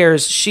the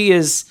stairs, she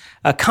is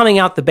coming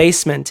out the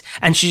basement,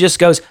 and she just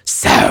goes,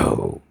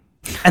 so.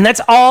 And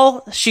that's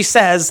all she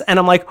says, and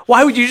I'm like,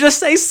 why would you just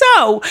say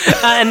so?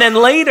 And then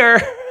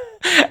later,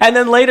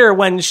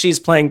 when she's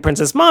playing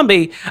Princess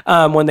Mombi,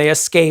 when they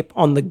escape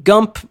on the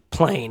Gump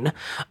plane,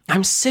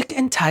 I'm sick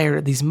and tired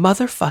of these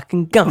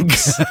motherfucking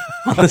Gumps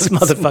on this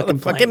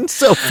motherfucking plane.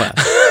 Sofa.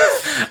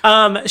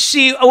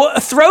 She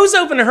throws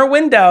open her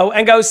window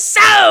and goes,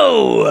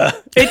 so!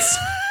 It's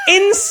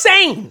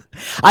insane.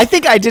 I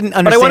think I didn't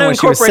understand but I want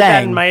to what she was incorporate that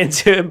saying.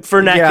 in my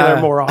vernacular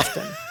more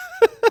often.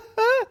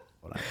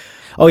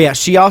 Oh, yeah.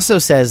 She also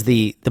says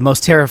the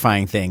most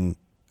terrifying thing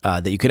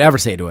that you could ever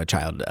say to a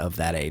child of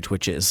that age,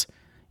 which is,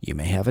 you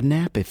may have a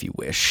nap if you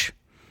wish.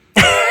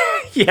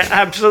 Yeah,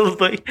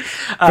 absolutely.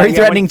 Very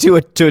threatening to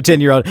a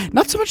 10-year-old.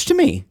 Not so much to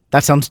me.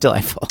 That sounds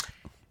delightful.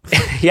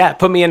 Yeah,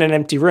 put me in an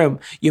empty room.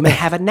 You may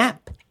have a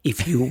nap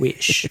if you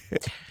wish.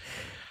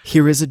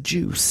 Here is a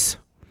juice.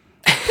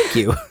 Thank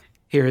you.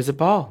 Here is a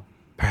ball.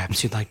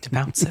 Perhaps you'd like to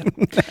bounce it.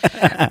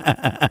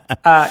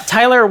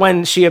 Tyler,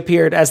 when she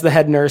appeared as the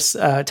head nurse,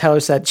 Tyler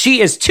said, she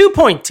is too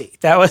pointy.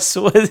 That was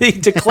what he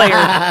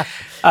declared.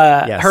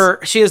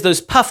 Yes. She has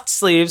those puffed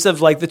sleeves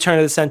of like the turn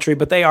of the century,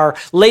 but they are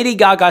Lady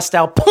Gaga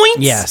style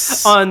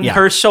points on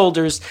her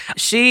shoulders.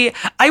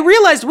 I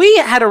realized we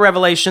had a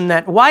revelation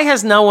that why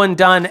has no one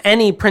done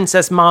any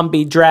Princess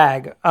Mombi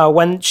drag?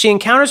 When she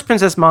encounters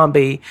Princess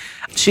Mombi,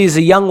 she's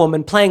a young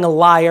woman playing a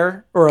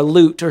lyre or a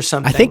lute or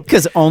something. I think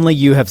because only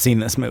you have seen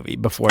this movie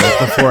before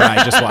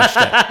I just watched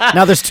it.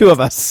 Now there's two of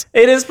us.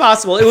 It is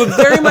possible. It would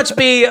very much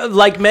be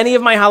like many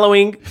of my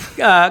Halloween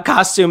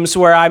costumes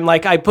where I'm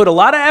like, I put a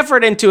lot of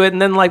effort into it,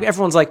 and then like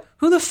everyone's like,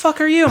 who the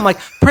fuck are you? I'm like,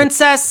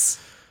 princess.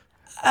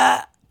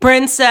 And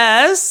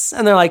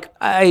they're like,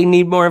 I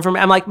need more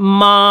information. I'm like,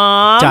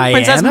 Mom. Diana?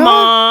 Princess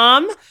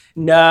Mom.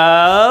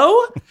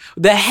 No.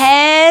 The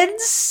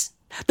heads.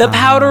 The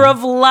powder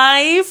of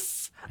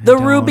life. The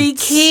ruby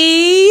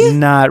key.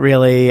 Not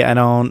really. I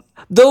don't.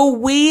 The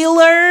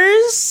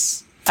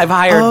Wheelers. I've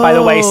hired, by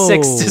the way,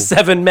 6 to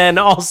 7 men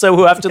also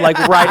who have to like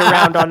ride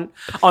around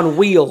on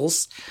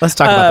wheels. Let's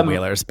talk about the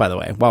Wheelers, by the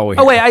way, while we're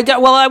here. Oh wait,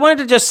 I wanted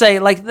to just say,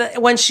 like,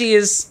 when she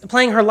is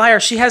playing her lyre,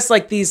 she has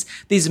like these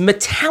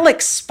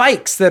metallic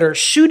spikes that are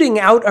shooting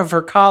out of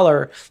her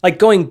collar, like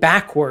going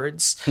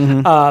backwards.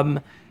 Mm-hmm.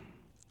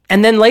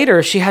 And then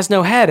later, she has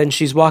no head, and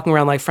she's walking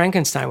around like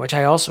Frankenstein, which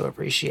I also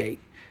appreciate.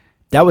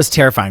 That was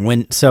terrifying.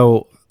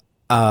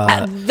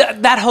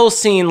 That whole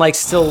scene, like,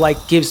 still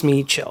like gives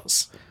me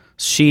chills.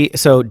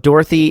 So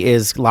Dorothy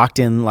is locked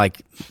in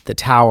like the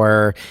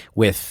tower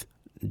with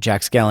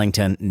Jack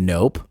Skellington.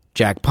 Nope.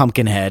 Jack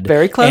Pumpkinhead.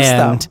 Very close,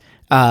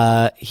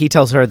 though. He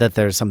tells her that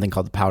there's something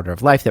called the powder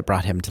of life that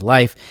brought him to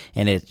life,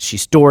 and she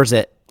stores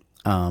it.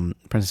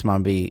 Princess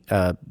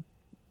Mombi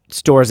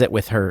stores it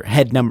with her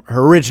her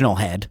original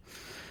head.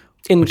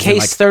 In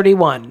case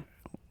 31.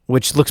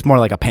 Which looks more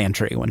like a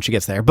pantry when she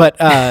gets there. But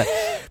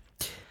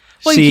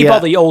Well, you keep all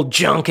the old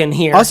junk in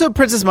here. Also,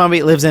 Princess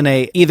Mombi lives in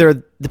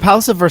either the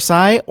Palace of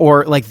Versailles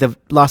or like the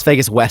Las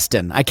Vegas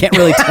Westin. I can't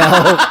really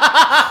tell.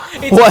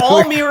 It's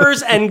all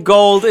mirrors and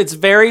gold. It's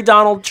very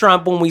Donald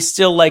Trump when we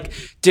still like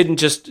didn't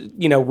just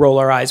roll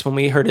our eyes when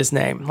we heard his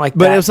name like.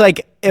 But it was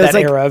like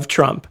era of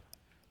Trump.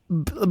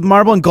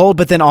 Marble and gold,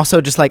 but then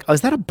also just like, oh, is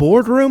that a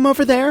boardroom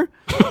over there?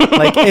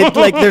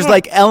 There's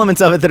like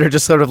elements of it that are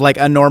just sort of like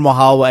a normal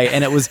hallway,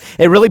 and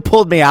it really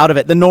pulled me out of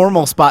it. The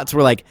normal spots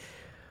were like,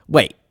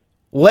 wait,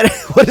 what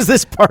is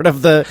this part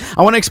of I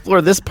want to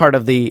explore this part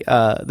of the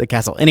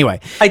castle. Anyway,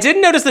 I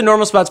didn't notice the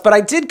normal spots, but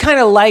I did kind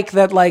of like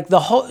that, like the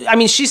whole, I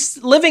mean,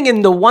 she's living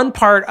in the one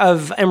part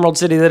of Emerald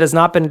City that has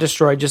not been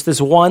destroyed, just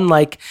this one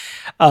like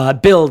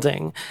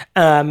building.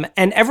 And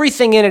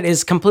everything in it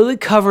is completely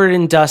covered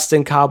in dust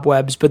and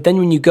cobwebs. But then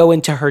when you go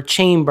into her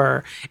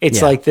chamber,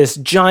 it's like this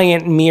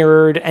giant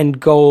mirrored and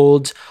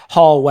gold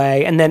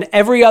hallway. And then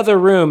every other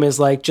room is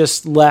like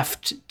just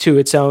left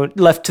to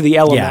the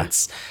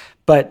elements. Yeah.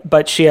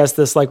 But she has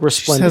this like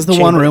resplendent. She has the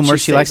one room where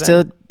she likes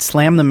to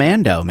slam the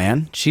Mando,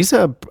 man. She's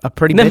a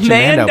pretty bitchin'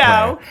 Mando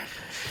player.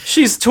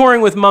 She's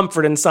touring with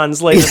Mumford and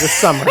Sons later this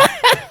summer.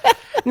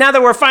 Now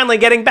that we're finally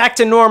getting back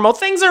to normal,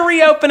 things are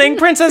reopening.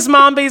 Princess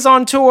Mombi's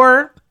on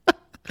tour.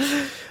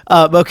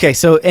 Okay,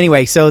 so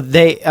anyway,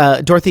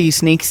 Dorothy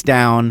sneaks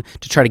down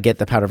to try to get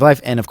the Powder of Life,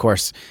 and of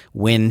course,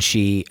 when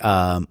she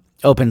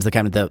opens the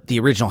kind of the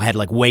original head,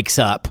 like wakes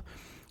up,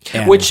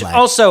 which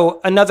also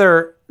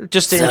another.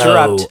 Just to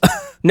interrupt.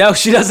 No,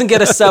 she doesn't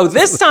get a so.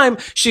 This time,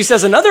 she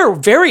says another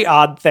very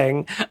odd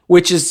thing,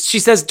 which is she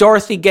says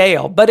Dorothy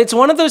Gale. But it's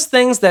one of those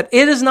things that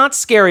it is not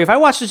scary. If I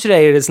watched it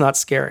today, it is not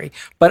scary.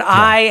 But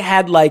I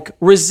had like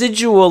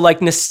residual,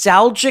 like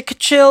nostalgic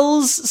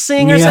chills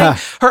seeing her say.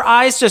 Her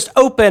eyes just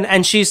open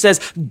and she says,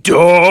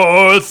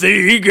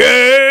 Dorothy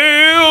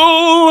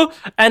Gale.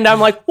 And I'm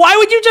like, why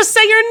would you just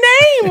say your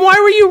name? Why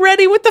were you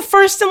ready with the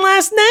first and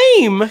last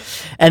name?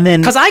 And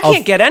then because I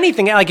can't get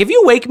anything. Like if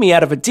you wake me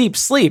out of a deep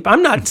sleep,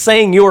 I'm not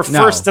saying your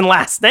first and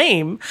last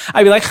name.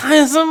 I'd be like,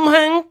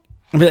 I'd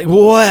be like,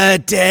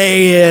 what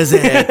day is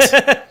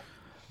it?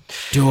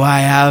 Do I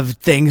have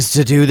things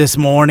to do this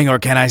morning or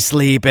can I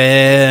sleep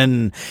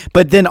in?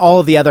 But then all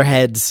of the other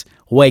heads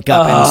wake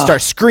up and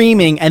start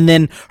screaming, and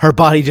then her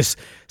body just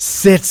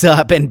sits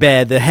up in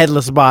bed, the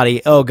headless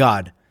body. Oh,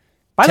 God.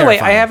 By the way,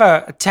 I have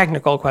a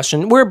technical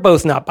question. We're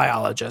both not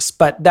biologists,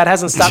 but that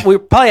hasn't stopped. We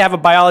probably have a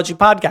biology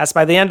podcast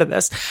by the end of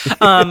this.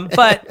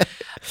 But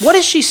what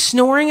is she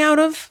snoring out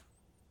of?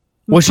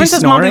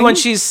 Princess Mombi, when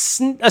she's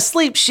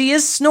asleep, she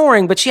is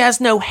snoring, but she has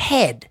no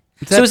head.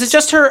 So is it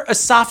just her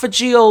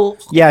esophageal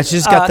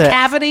she's got the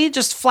cavity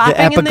just flapping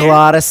the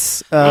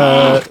epiglottis, in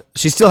there?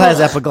 She still has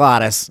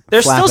epiglottis.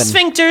 There's still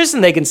sphincters,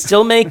 and they can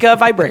still make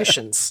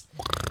vibrations.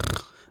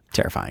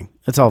 Terrifying.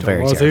 It's all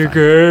very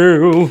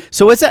terrifying.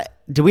 So what's that?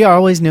 Do we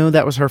always know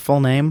that was her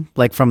full name?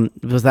 Like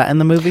was that in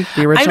the movie?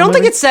 The original I don't movie?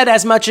 think it's said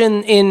as much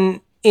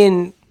in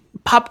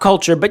pop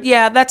culture, but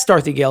yeah, that's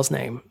Dorothy Gale's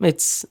name.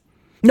 It's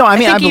no, I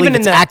mean I believe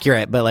it's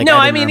accurate, but like no,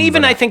 I mean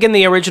even I think in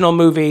the original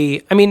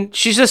movie, I mean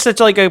she's just such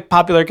like a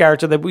popular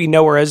character that we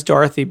know her as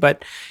Dorothy.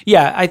 But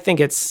yeah, I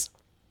think it's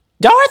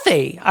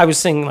Dorothy. I was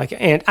saying like,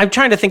 and I'm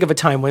trying to think of a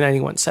time when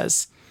anyone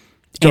says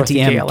Dorothy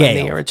Gale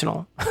in the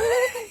original.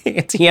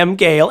 Auntie M.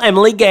 Gale,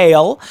 Emily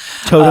Gale,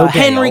 Toto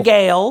Gale. Henry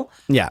Gale.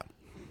 Yeah.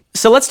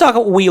 So let's talk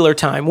about Wheeler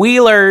time.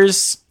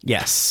 Wheelers.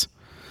 Yes.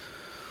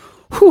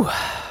 Whew.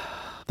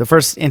 The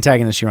first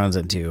antagonists she runs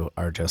into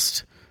are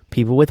just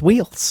people with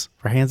wheels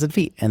for hands and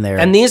feet, and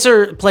these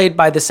are played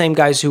by the same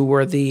guys who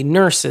were the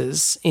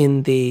nurses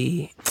in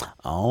the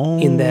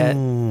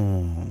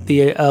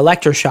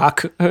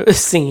electroshock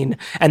scene,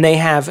 and they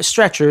have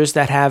stretchers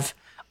that have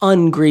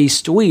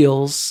ungreased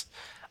wheels.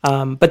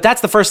 But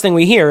that's the first thing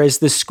we hear is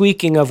the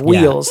squeaking of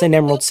wheels in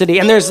Emerald City.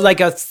 And there's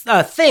like a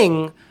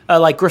thing,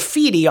 like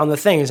graffiti on the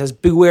thing that says,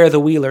 beware the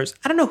wheelers.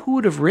 I don't know who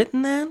would have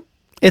written that.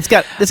 It's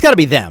got to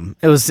be them.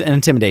 It was an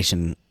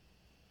intimidation.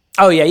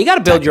 Oh yeah. You got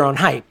to build your own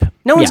hype.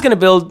 No one's going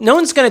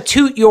to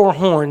toot your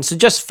horn. So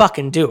just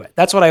fucking do it.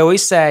 That's what I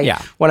always say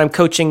when I'm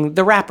coaching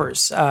the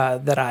rappers,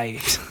 that I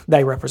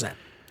represent.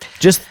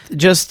 Just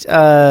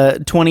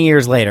 20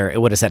 years later, it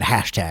would have said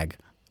hashtag.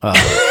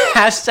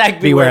 Hashtag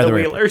beware the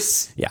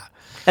wheelers. Yeah.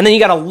 And then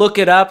you got to look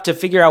it up to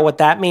figure out what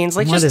that means.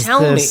 Like, just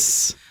tell me.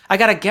 I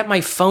got to get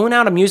my phone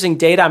out. I'm using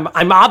data.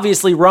 I'm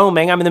obviously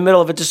roaming. I'm in the middle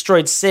of a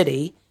destroyed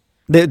city.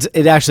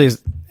 It actually is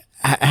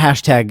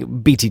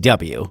hashtag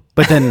BTW.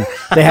 But then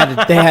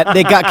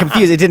they got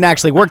confused. It didn't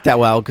actually work that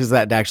well because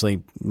that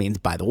actually means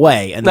by the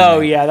way. And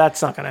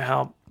that's not going to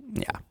help.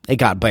 Yeah, it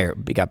got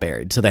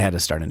buried. So they had to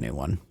start a new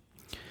one.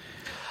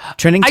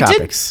 Trending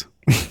topics.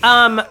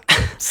 I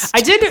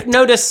did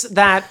notice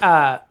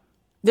that.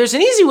 There's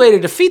an easy way to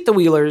defeat the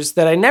Wheelers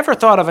that I never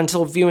thought of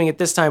until viewing it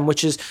this time,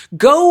 which is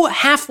go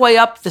halfway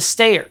up the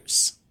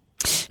stairs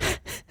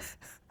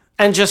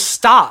and just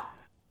stop.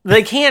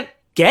 They can't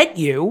get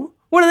you.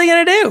 What are they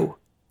going to do?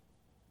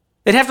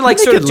 They'd have to like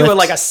sort of do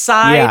like a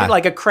side,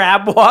 like a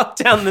crab walk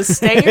down the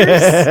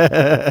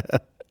stairs.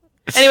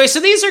 Anyway, so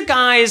these are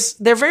guys,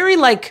 they're very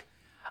like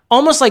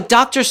almost like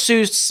Dr.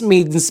 Seuss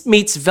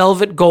meets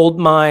Velvet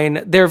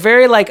Goldmine. They're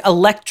very like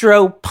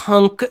electro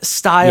punk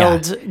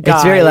styled guys.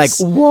 It's very like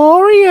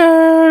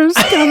warriors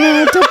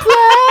coming to play.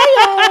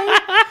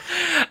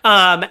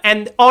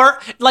 And or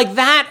like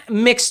that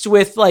mixed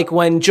with like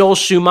when Joel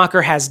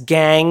Schumacher has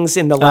gangs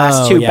in the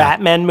last two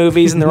Batman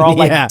movies, and they're all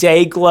like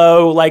day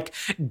glow, like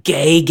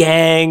gay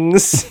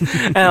gangs.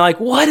 And I'm like,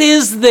 what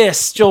is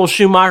this, Joel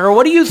Schumacher?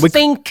 What do you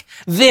think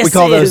this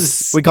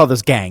is? We call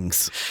those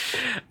gangs.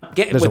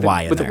 There's a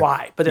Y in with there. a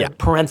Y, but a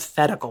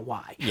parenthetical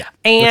Y. Yeah,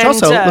 and which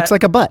also looks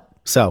like a butt.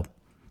 So,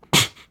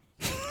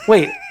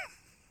 wait,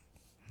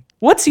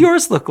 what's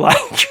yours look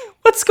like?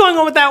 What's going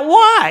on with that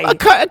Y? A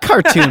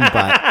cartoon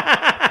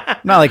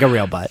butt, not like a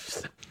real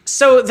butt.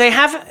 So they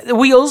have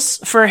wheels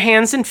for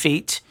hands and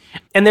feet,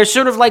 and they're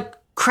sort of like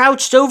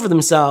crouched over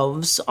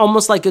themselves,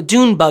 almost like a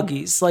dune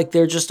buggies. Like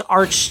they're just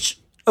arched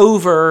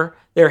over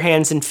their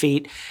hands and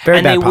feet,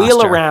 Very bad they wheel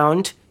posture.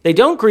 around. They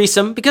don't grease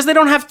them because they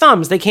don't have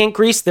thumbs. They can't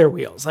grease their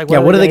wheels. Like,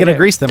 What are they going to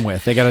grease them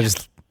with? They got to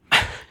just.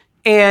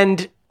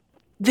 And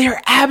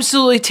they're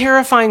absolutely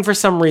terrifying for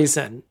some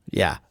reason.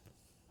 Yeah.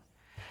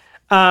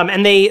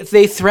 And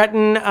they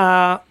threaten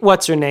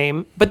what's her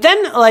name, but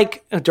then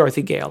like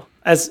Dorothy Gale,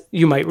 as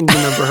you might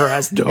remember her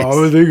as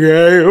Dorothy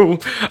Gale.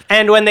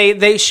 And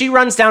when she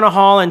runs down a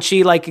hall and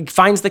she like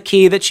finds the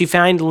key that she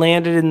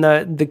landed in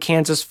the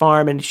Kansas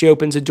farm, and she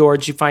opens a door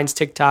and she finds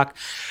TikTok.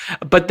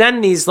 But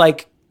then these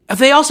like.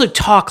 They also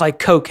talk like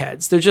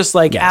cokeheads. They're just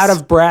like out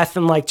of breath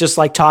and like just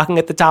like talking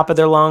at the top of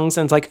their lungs.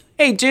 And it's like,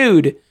 hey,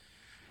 dude,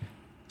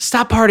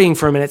 stop partying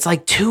for a minute. It's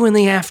like 2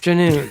 PM.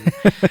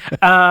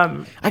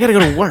 I got to go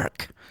to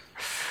work.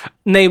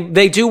 And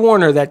they do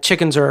warn her that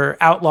chickens are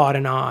outlawed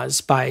in Oz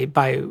by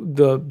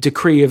the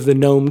decree of the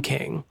Gnome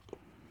King.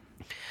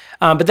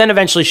 But then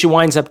eventually she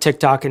winds up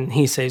TikTok and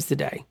he saves the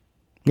day.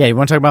 Yeah, you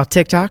want to talk about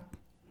TikTok?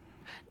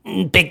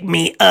 Pick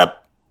me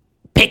up.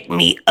 Pick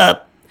me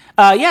up.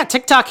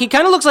 TikTok, he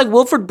kind of looks like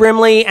Wilford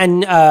Brimley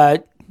and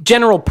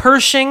General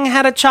Pershing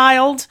had a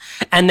child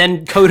and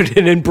then coated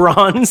it in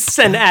bronze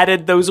and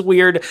added those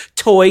weird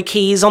toy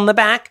keys on the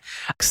back.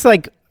 It's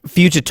like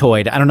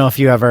Fugitoid. I don't know if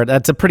you ever...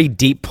 That's a pretty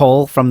deep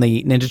pull from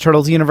the Ninja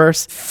Turtles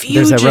universe.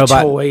 There's a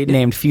robot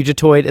named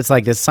Fugitoid. It's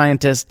like this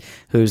scientist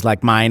whose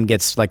like mind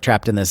gets like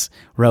trapped in this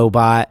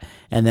robot.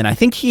 And then I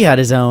think he had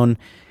his own...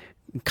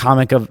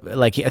 comic of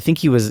like I think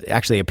he was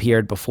actually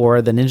appeared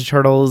before the Ninja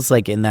Turtles,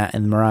 like in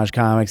Mirage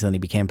Comics, and then he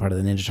became part of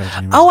the Ninja Turtles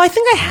universe. Oh, I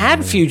think I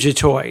had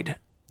Fugitoid.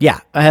 Yeah,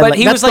 I had, but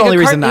he that's was the like only a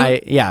reason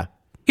cartoon.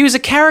 He was a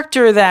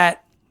character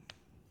that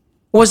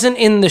wasn't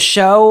in the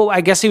show. I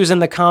guess he was in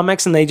the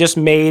comics, and they just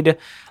made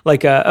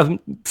like a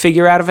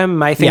figure out of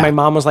him. I think my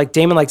mom was like,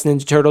 "Damon likes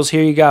Ninja Turtles.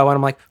 Here you go." And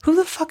I'm like, "Who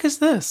the fuck is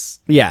this?"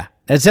 Yeah,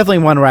 it's definitely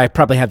one where I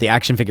probably had the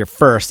action figure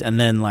first, and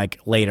then like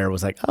later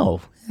was like,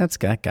 "Oh, that's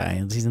that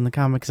guy. He's in the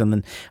comics." And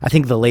then I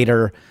think the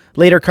later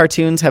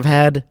cartoons have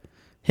had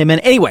him in.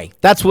 Anyway,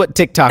 that's what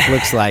TikTok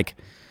looks like.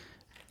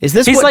 Is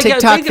this what like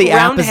TikTok the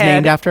app is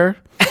named after?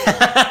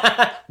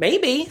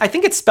 Maybe. I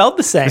think it's spelled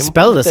the same. It's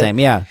spelled the same,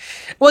 yeah.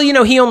 Well,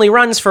 he only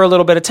runs for a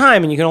little bit of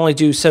time, and you can only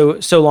do so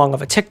long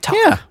of a TikTok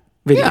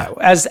video,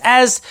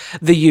 as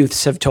the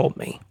youths have told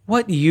me.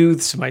 What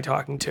youths am I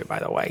talking to, by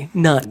the way?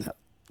 None.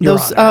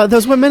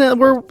 Those women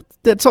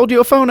that sold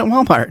you a phone at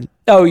Walmart.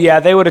 Oh, yeah,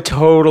 they would have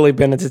totally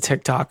been into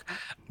TikTok.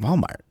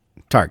 Walmart.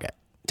 Target.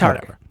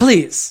 Whatever.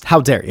 Please.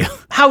 How dare you?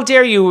 How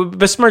dare you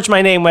besmirch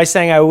my name by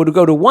saying I would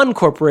go to one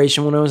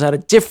corporation when I was at a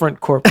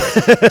different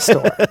corporate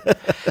store.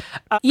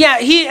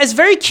 He is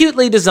very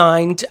cutely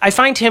designed. I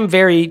find him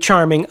very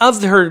charming.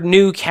 Of her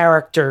new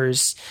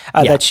characters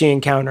that she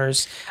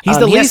encounters, he's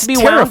the least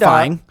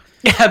terrifying.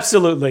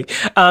 Absolutely.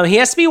 He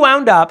has to be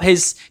wound up.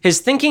 His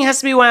thinking has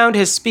to be wound.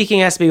 His speaking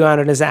has to be wound,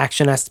 and his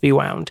action has to be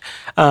wound,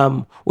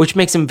 which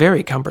makes him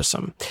very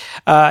cumbersome.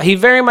 He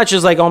very much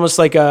is like almost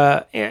like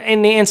an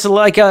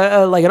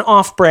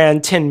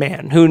off-brand Tin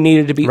Man who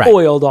needed to be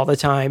oiled all the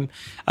time.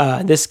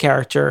 This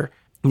character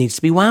needs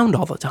to be wound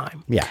all the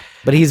time. Yeah,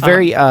 but he's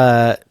very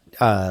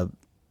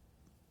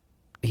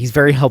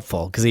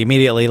helpful because he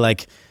immediately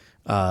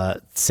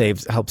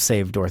helps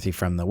save Dorothy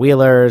from the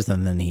Wheelers,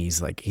 and then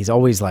he's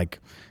always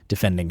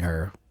defending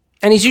her.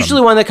 And he's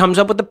usually one that comes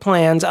up with the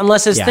plans,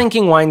 unless his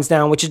thinking winds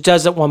down, which it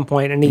does at one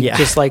point, and he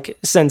just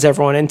sends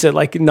everyone into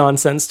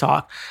nonsense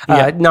talk,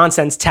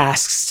 nonsense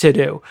tasks to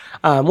do,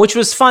 which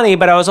was funny.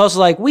 But I was also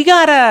like, we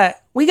gotta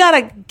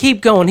keep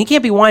going. He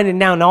can't be winding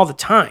down all the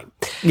time.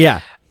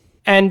 Yeah.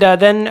 And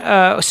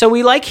then so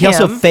we like him.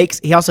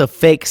 He also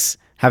fakes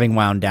having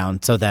wound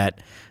down so that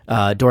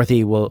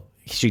Dorothy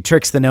she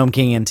tricks the Gnome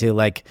King into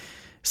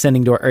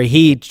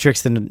he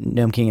tricks the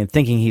Gnome King into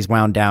thinking he's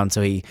wound down,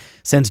 so he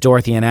sends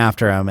Dorothy in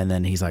after him, and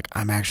then he's like,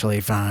 I'm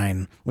actually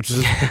fine, which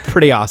is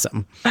pretty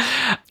awesome.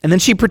 And then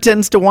she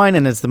pretends to whine,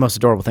 and it's the most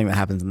adorable thing that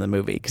happens in the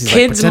movie.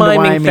 Kids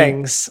miming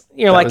things.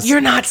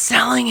 You're not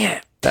selling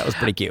it. That was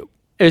pretty cute.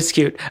 It was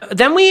cute.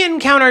 Then we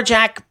encounter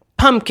Jack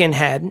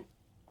Pumpkinhead,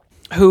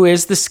 who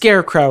is the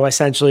scarecrow,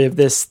 essentially, of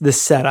this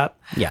setup.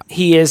 Yeah.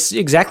 He is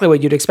exactly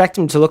what you'd expect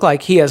him to look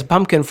like. He has a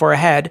pumpkin for a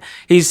head.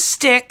 He's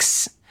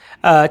sticks.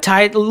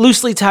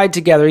 loosely tied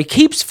together. He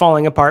keeps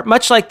falling apart,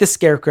 much like the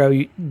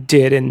Scarecrow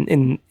did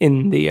in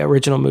the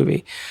original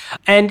movie.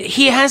 And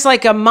he has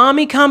like a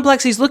mommy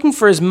complex. He's looking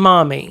for his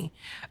mommy,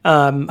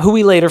 who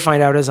we later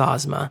find out is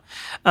Ozma.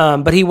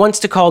 But he wants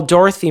to call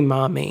Dorothy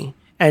mommy.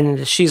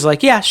 And she's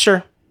like, yeah,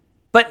 sure.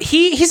 But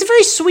he's a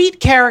very sweet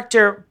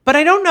character, but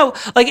I don't know.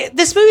 Like,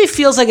 this movie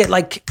feels like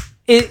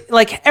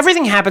like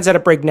everything happens at a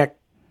breakneck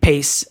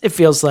pace. It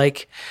feels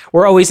like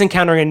we're always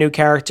encountering a new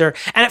character.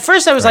 And at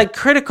first I was like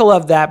critical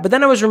of that, but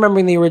then I was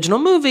remembering the original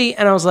movie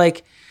and I was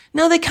like,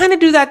 no, they kind of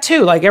do that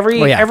too. Like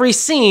every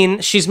scene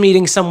she's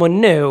meeting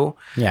someone new.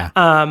 Yeah.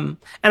 And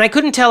I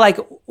couldn't tell like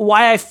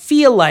why I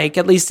feel like,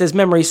 at least as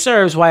memory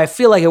serves, why I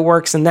feel like it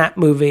works in that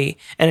movie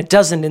and it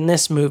doesn't in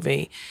this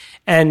movie.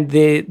 And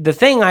the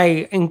thing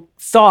I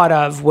thought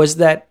of was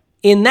that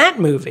in that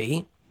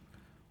movie,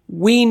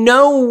 we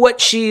know where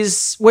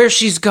she's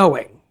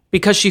going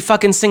because she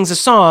fucking sings a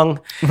song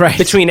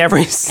between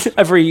every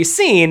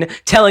scene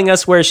telling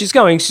us where she's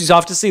going. She's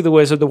off to see the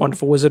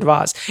Wonderful Wizard of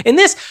Oz. In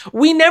this,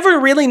 we never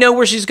really know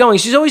where she's going.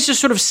 She's always just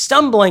sort of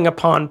stumbling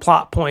upon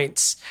plot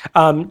points.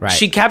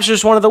 She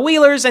captures one of the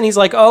Wheelers and he's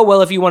like, oh,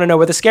 well, if you want to know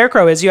where the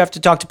Scarecrow is, you have to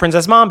talk to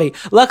Princess Mombi.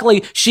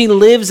 Luckily, she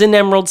lives in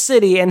Emerald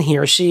City and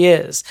here she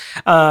is.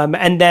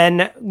 And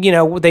then,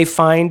 they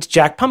find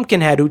Jack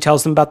Pumpkinhead who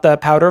tells them about the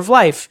Powder of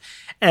Life.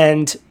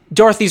 And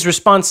Dorothy's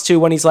response to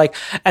when he's like,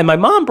 and my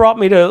mom brought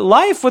me to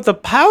life with the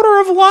powder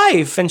of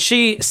life. And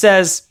she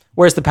says,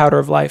 where's the powder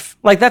of life?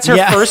 Like, that's her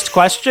first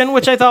question,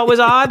 which I thought was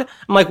odd.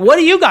 I'm like, what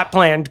do you got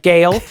planned,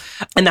 Gale?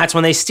 And that's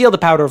when they steal the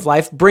powder of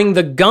life, bring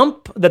the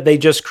Gump that they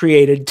just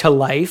created to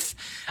life,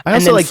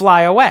 and then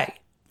fly away.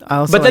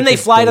 But then they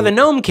fly to the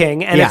Gnome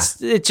King, and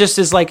it just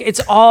is like,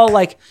 it's all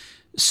like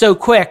so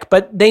quick,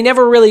 but they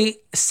never really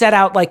set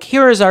out like,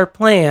 here is our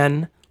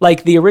plan.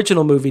 Like the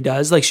original movie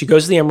does. Like she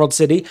goes to the Emerald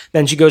City,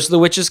 then she goes to the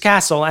Witch's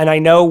Castle, and I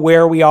know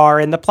where we are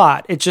in the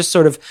plot. It's just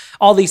sort of,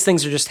 all these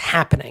things are just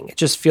happening. It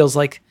just feels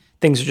like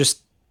things are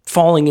just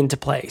falling into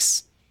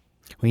place.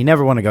 Well, you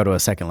never want to go to a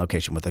second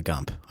location with a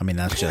Gump. I mean,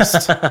 that's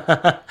just...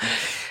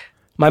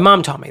 My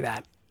mom taught me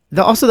that.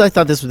 Also, I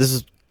thought this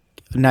was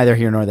neither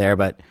here nor there,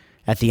 but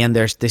at the end,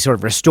 they sort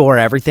of restore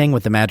everything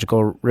with the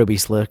magical ruby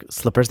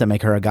slippers that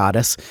make her a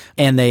goddess.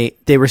 And they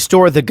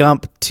restore the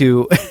Gump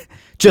to...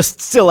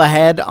 just still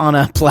ahead on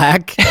a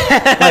plaque.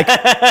 Like,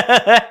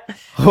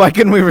 why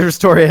couldn't we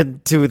restore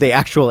it to the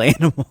actual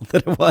animal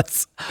that it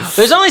was?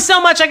 There's only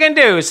so much I can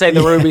do, say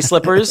the ruby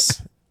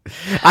slippers.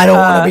 I don't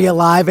want to be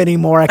alive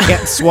anymore. I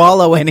can't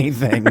swallow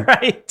anything.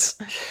 Right.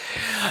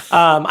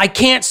 I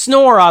can't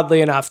snore, oddly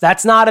enough.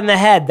 That's not in the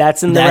head.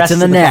 That's in the rest of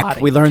the neck.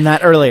 body. We learned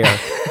that earlier.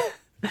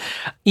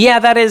 Yeah,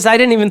 that is. I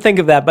didn't even think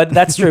of that, but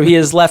that's true. He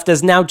is left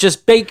as now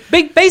just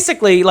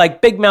basically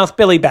like Big Mouth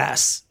Billy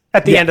Bass.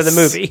 At the end of the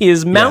movie, he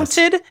is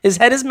mounted, his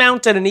head is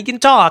mounted, and he can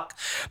talk,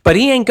 but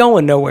he ain't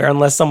going nowhere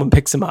unless someone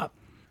picks him up.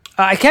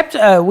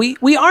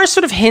 We are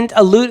sort of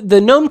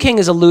the Gnome King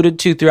is alluded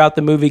to throughout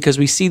the movie because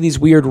we see these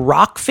weird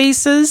rock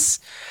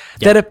faces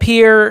that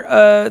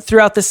appear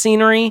throughout the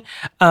scenery.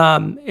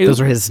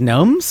 Those are his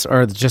gnomes,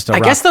 or just a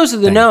rock? I guess those are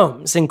the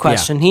gnomes in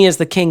question. Yeah. He is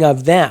the king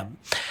of them.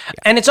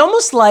 Yeah. And it's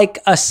almost like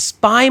a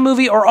spy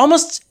movie, or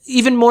almost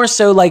even more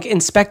so like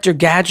Inspector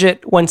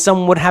Gadget when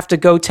someone would have to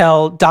go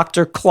tell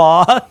Dr.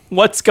 Claw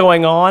what's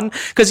going on.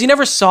 Because you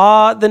never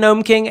saw the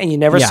Gnome King and you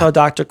never saw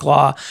Dr.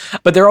 Claw,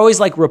 but they're always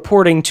like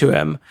reporting to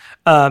him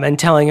and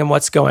telling him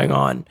what's going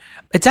on.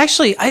 It's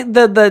actually,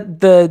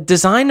 the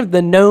design of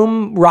the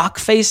gnome rock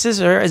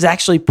faces is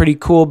actually pretty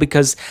cool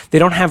because they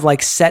don't have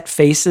like set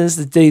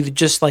faces. They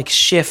just like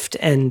shift,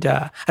 and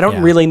I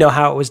don't really know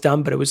how it was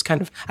done, but it was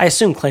kind of, I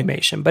assume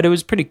claymation, but it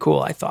was pretty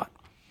cool, I thought.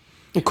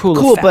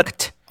 Cool effect.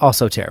 But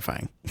also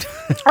terrifying.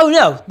 Oh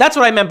no, that's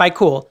what I meant by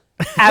cool.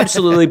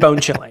 Absolutely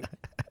bone chilling.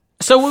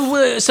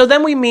 So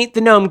then we meet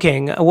the Gnome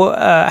King.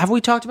 Have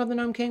we talked about the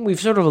Gnome King? We've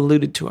sort of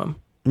alluded to him.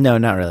 No,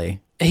 not really.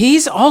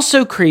 He's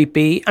also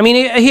creepy. I mean,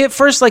 he at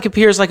first like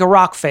appears like a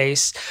rock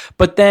face,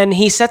 but then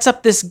he sets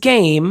up this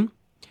game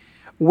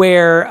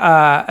where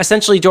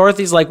essentially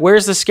Dorothy's like,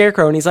 where's the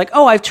Scarecrow? And he's like,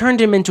 oh, I've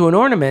turned him into an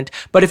ornament.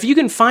 But if you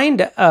can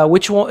find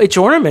which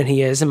ornament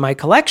he is in my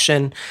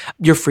collection,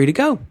 you're free to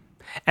go.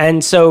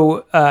 And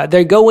so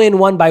they go in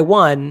one by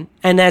one,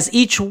 and as they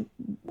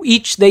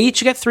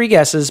each get 3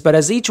 guesses, but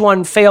as each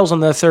one fails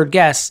on their third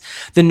guess,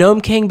 the Gnome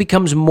King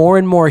becomes more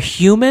and more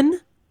human.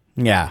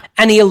 Yeah.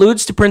 And he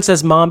alludes to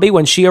Princess Mombi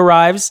when she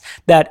arrives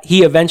that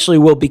he eventually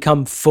will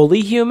become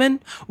fully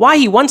human. Why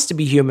he wants to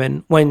be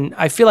human when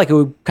I feel like it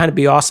would kind of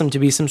be awesome to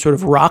be some sort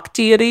of rock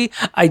deity,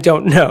 I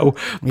don't know.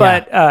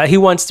 But he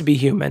wants to be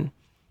human.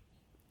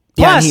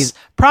 Plus,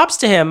 props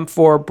to him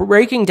for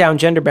breaking down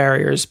gender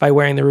barriers by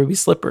wearing the ruby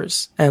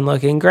slippers and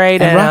looking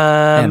great.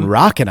 And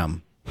rocking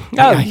them.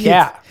 Oh,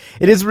 yeah.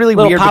 It is really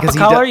weird because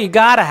pop of color, you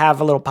got to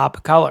have a little pop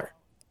of color.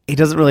 He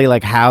doesn't really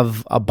like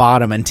have a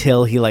bottom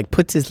until he like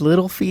puts his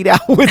little feet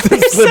out with the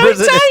slippers.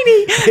 So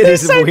tiny. They're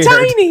so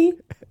tiny.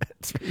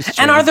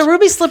 And are the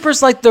ruby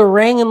slippers like the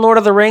ring in Lord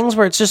of the Rings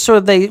where it's just sort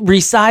of they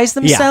resize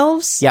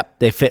themselves? Yeah. Yep,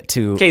 they fit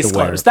to Case the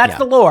wearer. closed. That's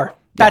the lore.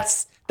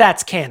 That's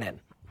canon.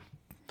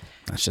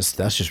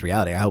 That's just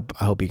reality. I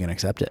hope you can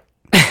accept it.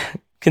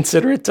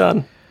 Consider it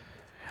done.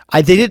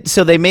 They did.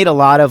 So they made a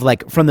lot of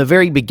like from the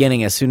very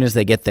beginning. As soon as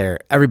they get there,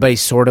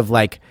 everybody's sort of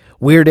like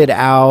weirded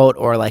out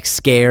or like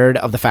scared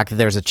of the fact that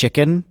there's a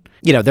chicken.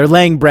 You know, they're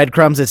laying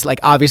breadcrumbs. It's like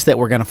obvious that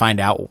we're going to find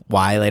out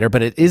why later,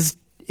 but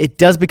it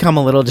does become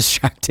a little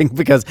distracting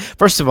because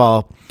first of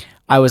all,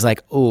 I was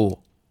like, oh,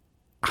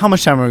 how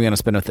much time are we going to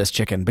spend with this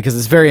chicken? Because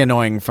it's very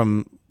annoying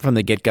from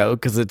the get-go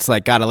because it's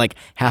like got a like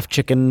half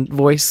chicken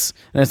voice.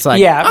 And it's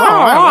like, yeah,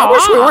 I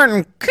wish we weren't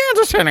in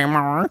Kansas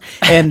anymore.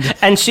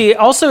 And she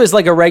also is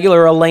like a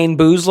regular Elaine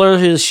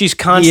Boozler. She's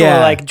constantly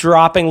like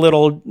dropping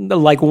little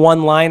like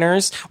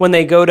one-liners. When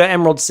they go to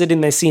Emerald City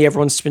and they see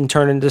everyone's been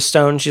turned into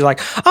stone, she's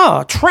like,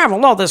 oh,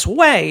 traveled all this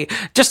way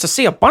just to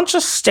see a bunch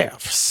of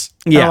stiffs.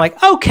 Yeah. And I'm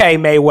like, okay,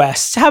 Mae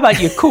West, how about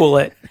you cool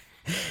it?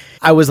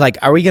 I was like,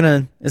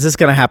 is this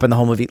going to happen the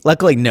whole movie?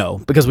 Luckily, no,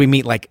 because we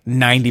meet like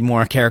 90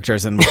 more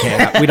characters and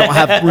we don't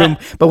have room.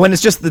 But when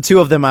it's just the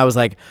two of them, I was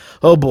like,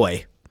 oh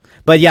boy.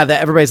 But yeah,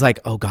 everybody's like,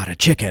 oh God, a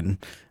chicken.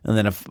 And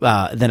then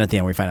then at the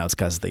end, we find out it's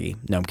because the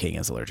Gnome King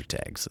is allergic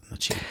to eggs.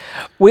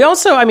 We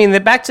also, I mean,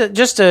 back to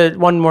just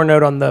one more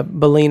note on the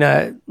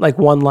Belina, like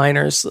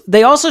one-liners.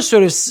 They also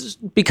sort of,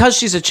 because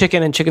she's a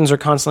chicken and chickens are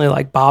constantly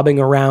like bobbing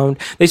around,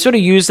 they sort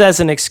of use that as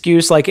an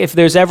excuse. Like if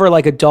there's ever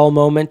like a dull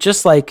moment,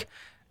 just like,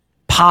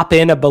 pop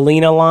in a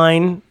Belina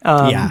line.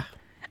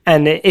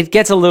 And it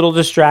gets a little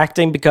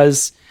distracting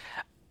because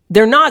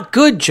they're not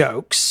good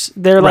jokes.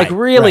 They're like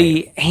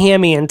really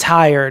hammy and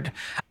tired.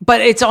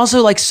 But it's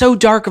also like so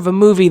dark of a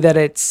movie that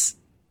it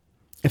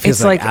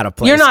feels like out of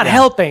place. You're not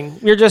helping.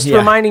 You're just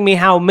reminding me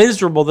how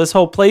miserable this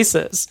whole place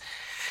is.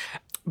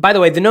 By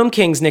the way, the Gnome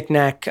King's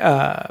knick-knack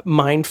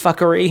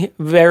mindfuckery,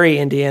 very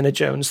Indiana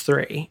Jones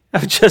 3.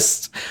 Of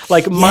just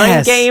like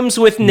mind games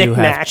with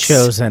knickknacks. You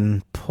have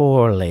chosen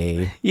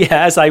poorly.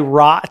 Yeah, as I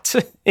rot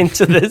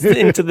into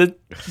the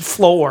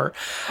floor.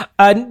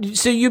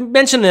 So you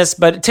mentioned this,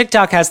 but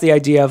TikTok has the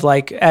idea of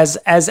like, as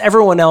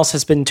everyone else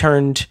has been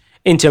turned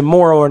into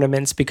more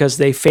ornaments because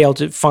they failed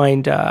to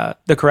find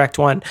the correct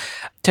one.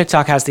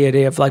 TikTok has the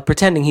idea of like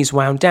pretending he's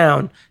wound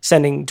down,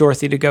 sending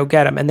Dorothy to go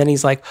get him. And then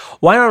he's like,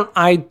 why don't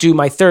I do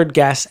my third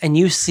guess and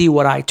you see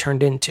what I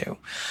turned into?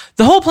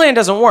 The whole plan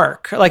doesn't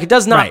work. Like it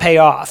does not pay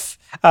off.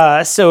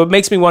 So it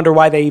makes me wonder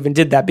why they even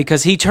did that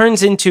because he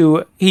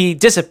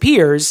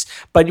disappears,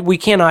 but we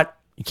can't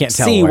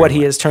see what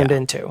he has turned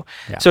into.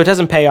 Yeah. So it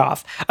doesn't pay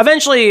off.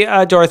 Eventually,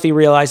 Dorothy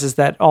realizes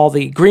that all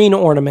the green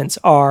ornaments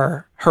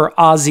are her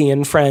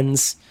Ozian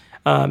friends,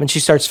 and she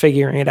starts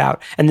figuring it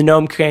out. And the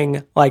Gnome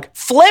King like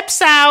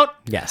flips out.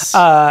 Yes,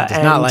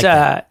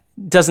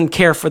 doesn't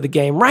care for the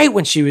game. Right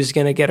when she was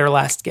going to get her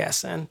last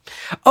guess in.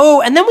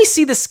 Oh, and then we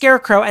see the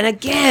Scarecrow, and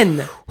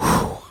again,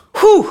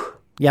 whew.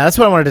 Yeah, that's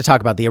what I wanted to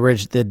talk about.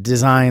 The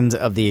designs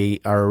of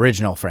our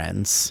original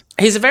friends.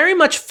 He's very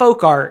much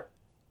folk art.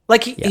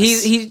 Like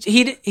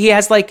he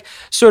has like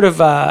sort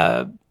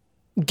of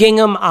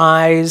gingham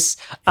eyes.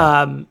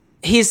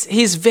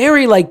 He's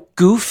very like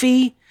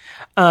goofy.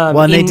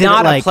 In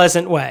not a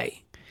pleasant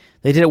way.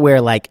 They did it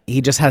where like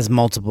he just has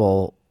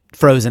multiple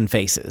frozen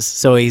faces.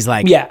 So he's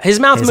like his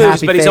mouth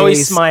moves, but he's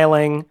always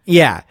smiling.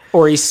 Yeah.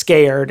 Or he's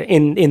scared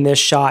in this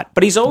shot.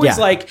 But he's always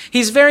like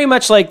he's very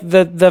much like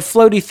the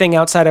floaty thing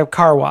outside of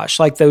Car Wash,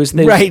 like those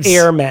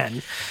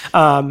airmen.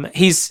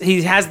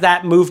 He has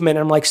that movement.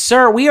 And I'm like,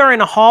 sir, we are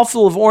in a hall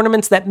full of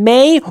ornaments that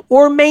may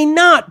or may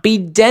not be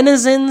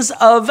denizens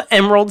of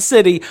Emerald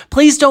City.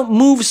 Please don't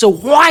move so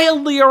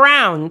wildly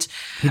around.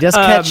 He does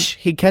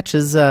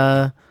catches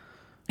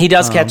he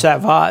does catch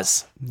that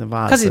vase. The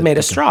vase. Because he's made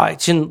of straw.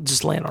 It shouldn't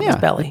just land on his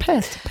belly.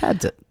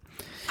 Pads it.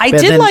 I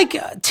did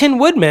like Tin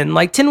Woodman.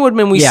 Like Tin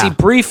Woodman we see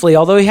briefly,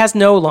 although he has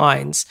no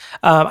lines.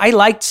 I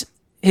liked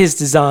his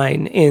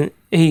design.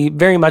 He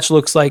very much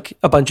looks like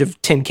a bunch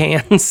of tin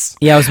cans.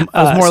 Yeah, it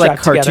was more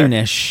like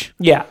cartoonish. Together.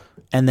 Yeah.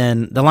 And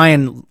then the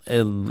lion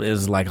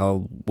is like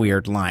a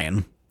weird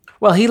lion.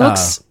 Well, he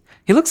looks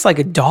like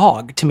a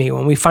dog to me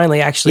when we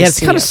finally actually see him. Yeah, it's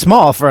kind of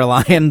small for a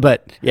lion,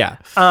 but yeah.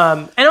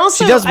 And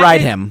also... She does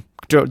ride him.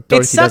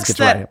 Dorothy does get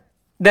to ride him.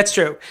 That's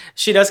true.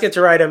 She does get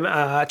to ride him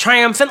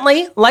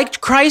triumphantly, like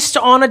Christ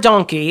on a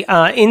donkey,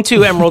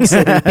 into Emerald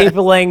City.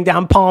 People laying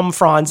down palm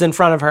fronds in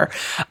front of her.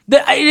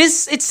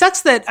 It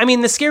sucks that, I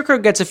mean, the Scarecrow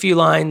gets a few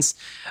lines,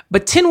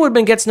 but Tin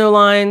Woodman gets no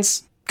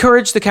lines.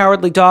 Courage the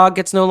Cowardly Dog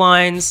gets no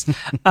lines,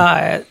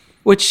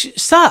 which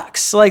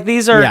sucks. Like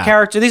these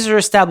are these are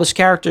established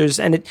characters,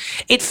 and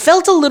it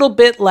felt a little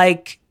bit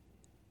like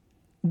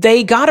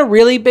they got a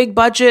really big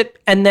budget,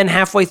 and then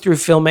halfway through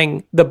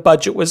filming, the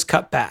budget was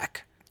cut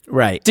back.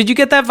 Right. Did you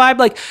get that vibe?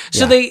 Like,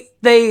 so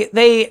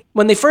they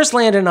when they first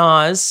land in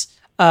Oz,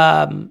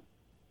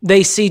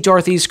 they see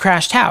Dorothy's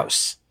crashed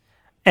house.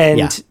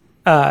 And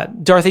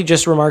Dorothy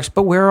just remarks,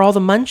 but where are all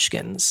the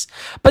munchkins?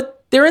 But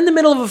they're in the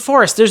middle of a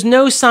forest. There's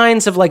no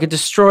signs of like a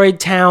destroyed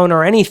town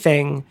or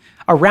anything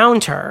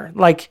around her.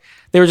 Like,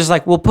 they were just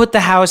like, we'll put the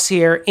house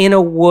here in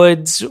a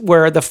woods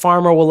where the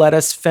farmer will let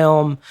us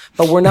film,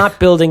 but we're not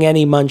building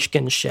any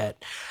munchkin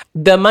shit.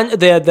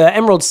 The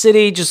Emerald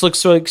City just looks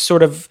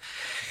sort of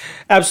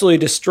absolutely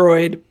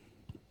destroyed.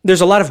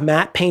 There's a lot of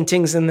matte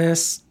paintings in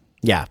this.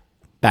 Yeah.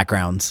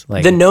 Backgrounds.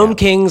 Like the Gnome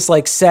King's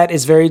like set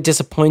is very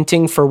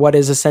disappointing for what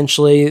is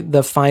essentially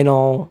the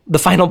final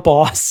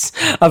boss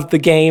of the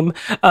game.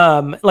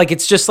 Like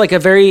it's just like a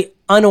very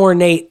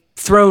unornate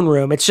throne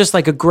room. It's just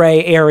like a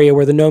gray area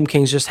where the Gnome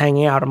King's just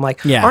hanging out. I'm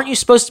like, aren't you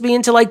supposed to be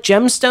into like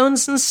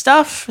gemstones and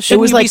stuff?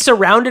 Shouldn't you be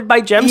surrounded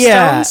by gemstones?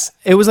 Yeah,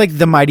 it was like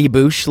the Mighty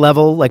Boosh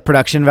level, like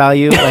production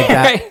value, like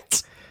that.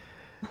 Right.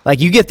 Like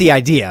you get the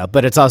idea,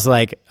 but it's also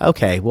like,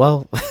 okay,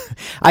 well,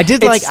 I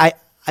did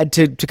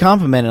to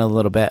compliment it a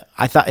little bit.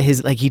 I thought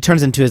he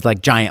turns into his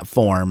like giant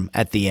form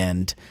at the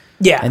end.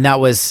 Yeah, and that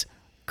was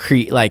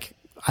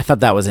I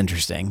thought that was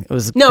interesting. It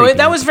was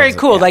that was very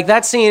cool. Like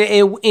that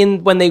scene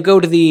in when they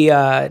go to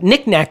the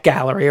knick-knack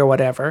gallery or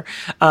whatever,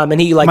 and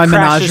he like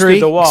crashes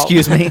through the wall.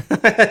 Excuse me.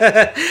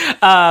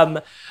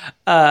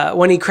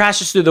 When he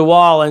crashes through the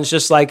wall and it's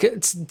just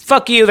like,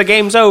 fuck you, the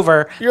game's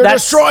over. You're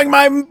destroying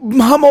my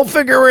Hummel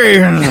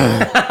figurine.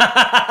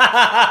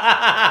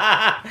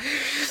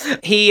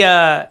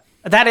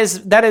 That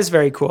is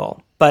very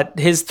cool. But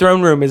his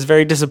throne room is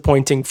very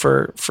disappointing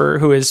for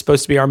who is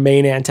supposed to be our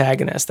main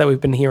antagonist that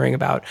we've been hearing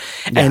about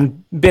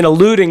and been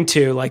alluding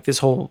to like this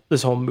whole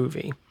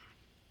movie.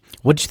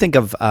 What did you think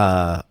of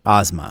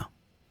Ozma?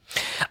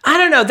 I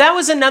don't know. That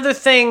was another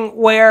thing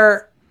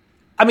where,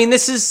 I mean,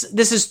 this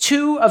is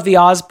two of the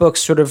Oz books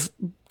sort of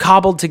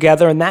cobbled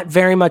together, and that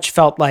very much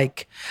felt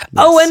like,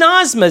 and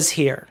Ozma's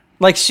here.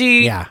 Like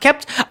she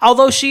kept,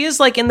 although she is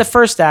like in the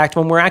first act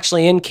when we're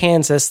actually in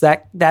Kansas,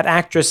 that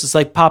actress is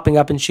like popping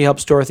up and she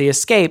helps Dorothy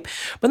escape,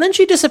 but then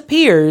she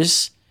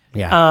disappears for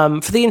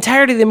the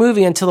entirety of the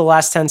movie until the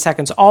last 10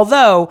 seconds.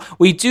 Although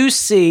we do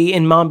see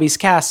in Mombi's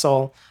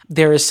castle,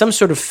 there is some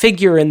sort of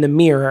figure in the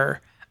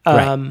mirror.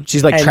 Right.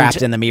 She's like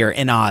trapped in the mirror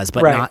in Oz,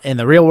 but not in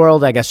the real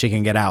world. I guess she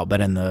can get out,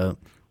 but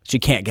she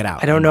can't get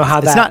out. I don't know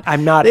how that.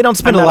 They don't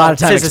spend a lot of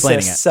time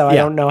explaining it, so I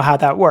don't know how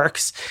that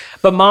works.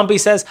 But Mombi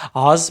says,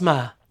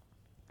 Ozma.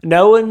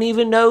 No one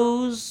even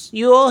knows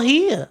you're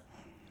here.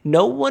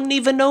 No one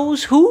even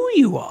knows who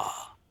you are.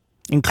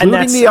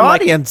 Including the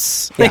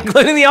audience.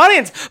 Including the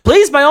audience.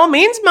 Please, by all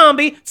means,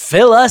 Mombi,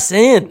 fill us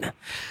in.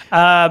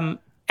 And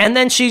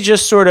then she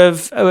just sort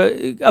of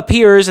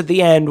appears at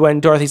the end when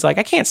Dorothy's like,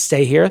 I can't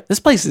stay here. This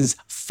place is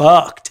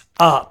fucked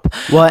up.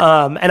 What?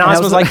 And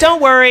Ozma's like,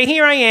 don't worry,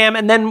 here I am.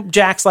 And then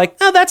Jack's like,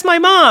 oh, that's my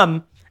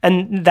mom.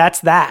 And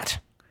that's that.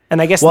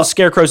 And I guess the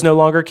Scarecrow's no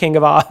longer King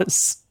of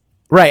Oz.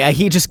 Right,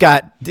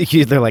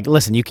 they're like,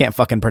 listen, you can't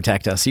fucking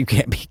protect us. You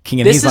can't be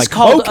king. And this he's is like,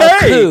 called a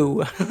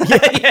coup.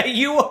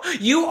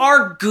 You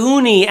are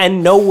Goonie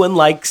and no one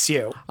likes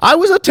you. I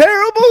was a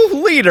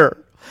terrible leader.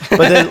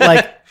 But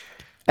then,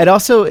 it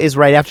also is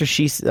right after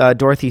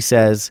Dorothy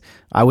says,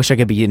 I wish I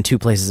could be in two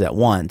places at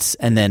once.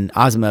 And then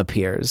Ozma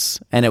appears.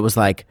 And it was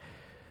like,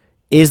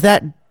 is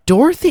that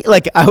Dorothy?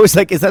 Like, I was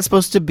like, is that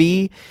supposed to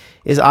be,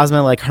 is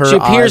Ozma like her? She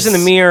appears in the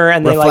mirror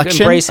and they like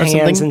embrace hands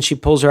something? And she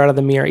pulls her out of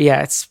the mirror.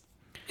 Yeah, it's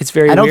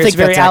very weird. It's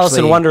very Alice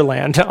in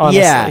Wonderland,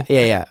 honestly.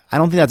 Yeah. I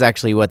don't think that's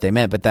actually what they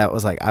meant, but that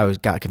was like,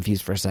 got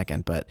confused for a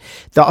second. But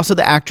also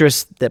the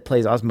actress that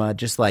plays Ozma,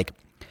 just like,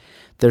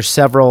 there's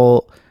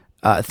several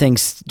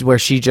things where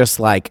she just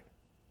like,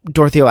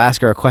 Dorothy will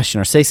ask her a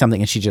question or say something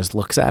and she just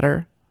looks at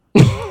her.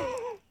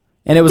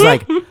 And it was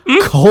like,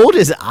 cold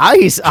as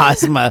ice,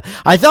 Ozma.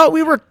 I thought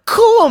we were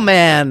cool,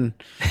 man.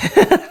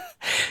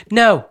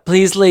 No,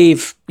 please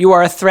leave. You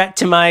are a threat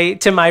to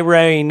my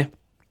reign.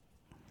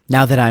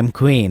 Now that I'm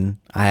queen,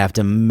 I have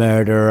to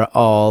murder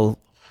all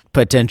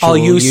potential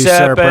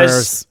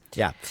usurpers.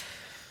 Yeah.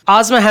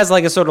 Ozma has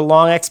like a sort of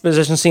long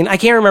exposition scene. I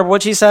can't remember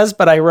what she says,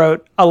 but I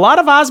wrote a lot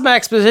of Ozma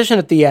exposition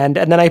at the end,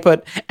 and then I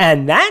put,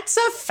 and that's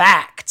a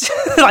fact.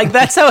 Like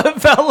that's how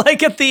it felt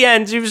like at the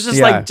end. She was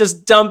just like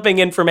just dumping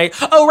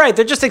information. Oh, right.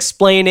 They're just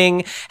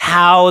explaining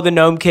how the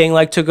Gnome King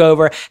like took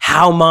over,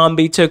 how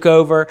Mombi took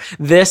over,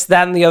 this,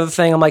 that, and the other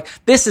thing. I'm like,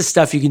 this is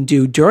stuff you can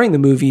do during the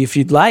movie if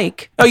you'd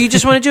like. Oh, you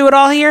just want to do it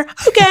all here?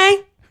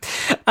 Okay.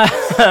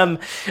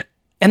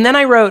 And then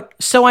I wrote,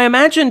 so I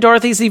imagine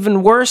Dorothy's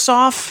even worse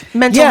off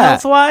mental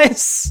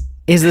health-wise.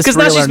 Is this real or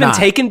not? Because now she's been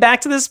taken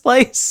back to this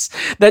place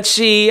that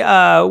she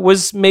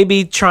was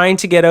maybe trying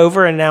to get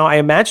over, and now I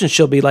imagine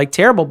she'll be like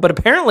terrible. But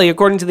apparently,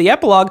 according to the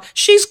epilogue,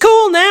 she's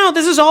cool now.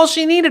 This is all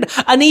she needed.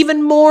 An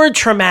even more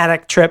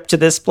traumatic trip to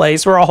this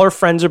place where all her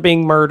friends are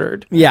being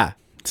murdered. Yeah,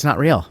 it's not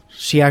real.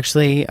 She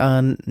actually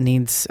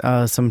needs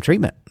some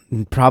treatment.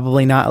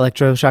 Probably not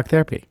electroshock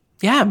therapy.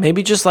 Yeah,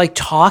 maybe just like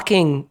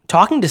talking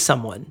to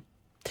someone.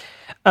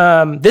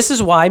 This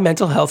is why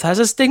mental health has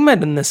a stigma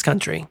in this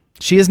country.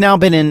 She has now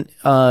been in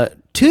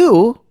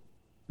 2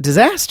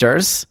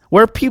 disasters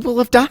where people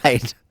have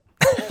died.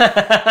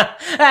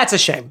 That's a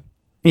shame.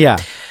 Yeah.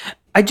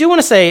 I do want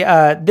to say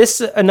this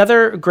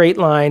another great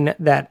line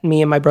that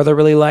me and my brother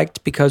really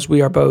liked because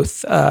we are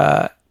both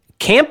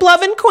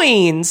camp-loving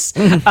queens.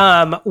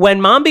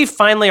 When Mombi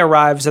finally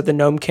arrives at the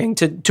Gnome King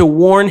to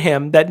warn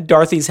him that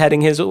Dorothy's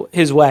heading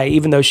his way,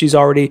 even though she's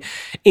already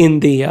in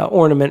the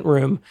ornament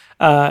room,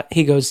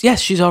 he goes, yes,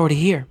 she's already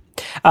here.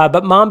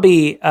 But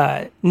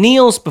Mombi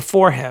kneels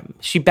before him.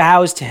 She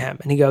bows to him,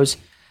 and he goes,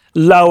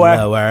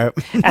 lower.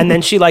 And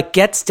then she like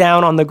gets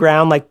down on the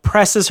ground, like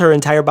presses her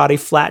entire body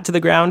flat to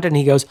the ground, and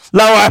he goes,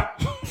 lower.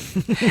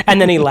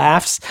 And then he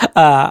laughs.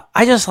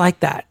 I just like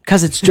that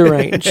because it's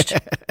deranged.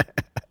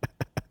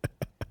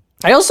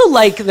 I also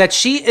like that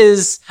she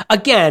is,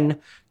 again,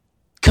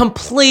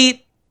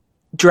 complete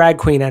drag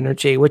queen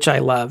energy, which I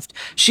loved.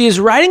 She is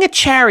riding a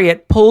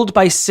chariot pulled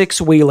by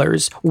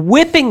 6-wheelers,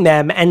 whipping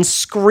them and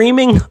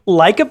screaming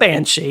like a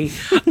banshee.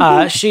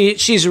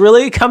 She's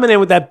really coming in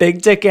with that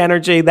big dick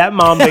energy, that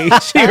Mombi.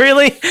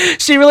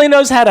 She really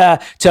knows how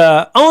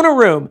to own a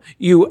room.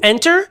 You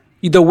enter,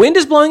 the wind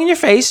is blowing in your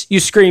face. You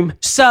scream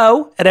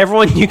 "so" at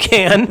everyone you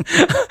can.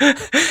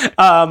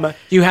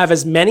 You have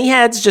as many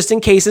heads just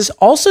in cases.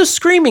 Also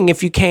screaming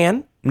if you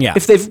can. Yeah.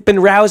 If they've been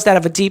roused out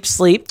of a deep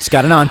sleep. It's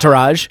got an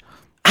entourage.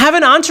 Have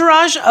an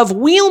entourage of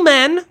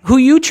wheelmen who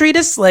you treat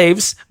as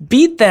slaves,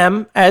 beat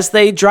them as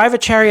they drive a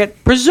chariot,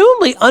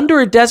 presumably under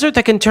a desert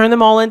that can turn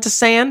them all into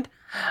sand,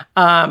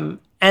 and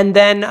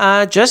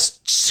then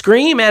just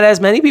scream at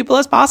as many people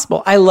as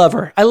possible. I love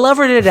her. I love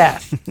her to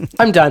death.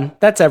 I'm done.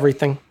 That's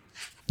everything.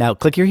 Now,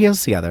 click your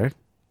heels together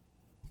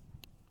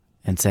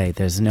and say,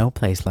 there's no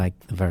place like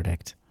the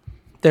verdict.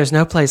 There's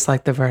no place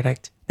like the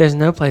verdict. There's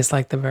no place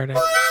like the verdict.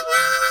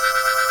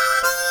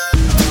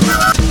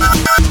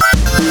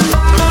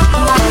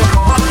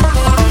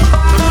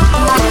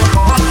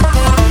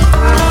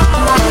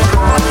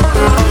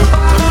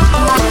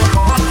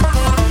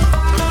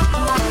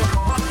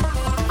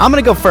 I'm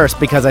going to go first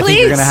because I think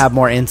you're Please. going to have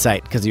more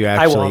insight because you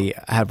actually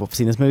have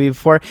seen this movie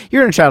before.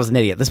 Your Inner Child is an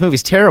idiot. This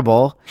movie's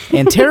terrible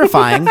and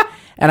terrifying,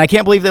 and I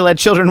can't believe they let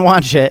children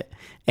watch it.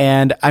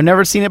 And I've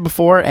never seen it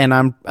before, and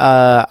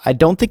I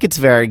don't think it's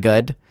very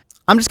good.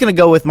 I'm just going to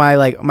go with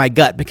my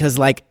gut because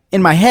like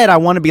in my head I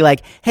want to be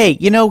like, hey,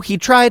 he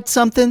tried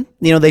something.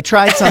 They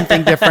tried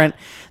something different.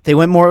 They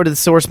went more to the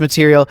source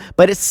material,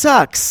 but it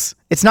sucks.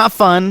 It's not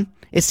fun.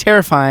 It's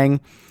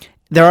terrifying.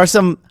 There are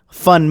some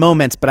fun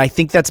moments, but I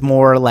think that's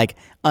more like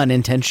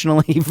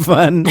unintentionally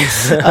fun,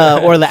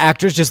 or the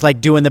actors just like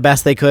doing the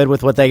best they could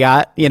with what they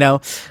got.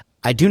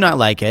 I do not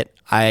like it.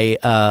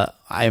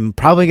 I'm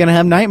probably gonna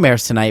have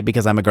nightmares tonight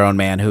because I'm a grown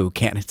man who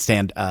can't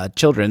stand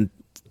children's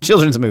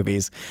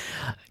movies.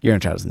 Your Inner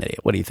Child is an idiot.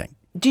 What do you think?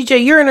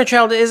 DJ, Your Inner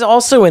Child is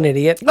also an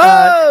idiot.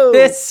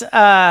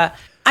 Oh!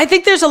 I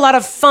think there's a lot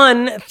of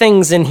fun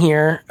things in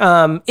here.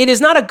 It is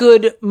not a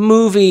good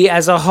movie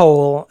as a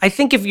whole. I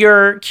think if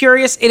you're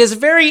curious, it is a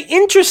very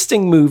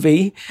interesting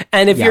movie.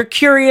 And if you're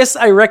curious,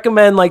 I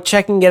recommend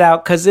checking it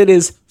out because it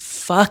is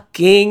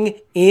fucking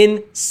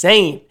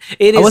insane.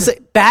 It is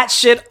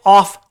batshit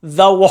off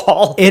the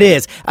wall. It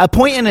is. A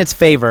point in its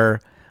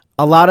favor.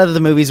 A lot of the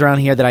movies around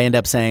here that I end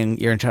up saying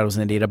Your Inner Child was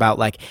an idiot about,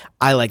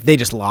 they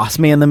just lost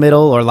me in the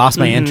middle or lost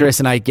my interest,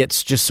 and I get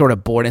just sort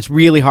of bored. It's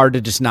really hard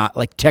to just not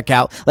check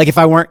out. If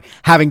I weren't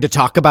having to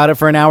talk about it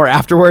for an hour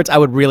afterwards, I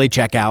would really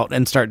check out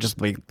and start just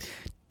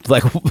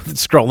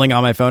scrolling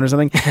on my phone or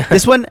something.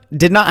 This one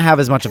did not have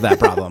as much of that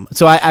problem.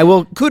 So I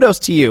will kudos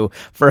to you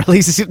for at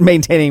least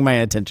maintaining my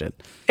attention.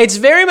 It's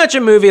very much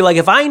a movie.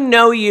 If I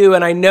know you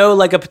and I know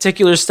a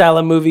particular style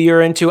of movie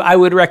you're into, I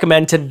would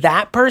recommend to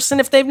that person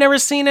if they've never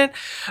seen it.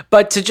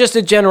 But to just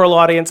a general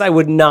audience, I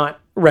would not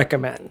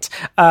recommend.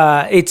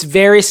 It's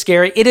very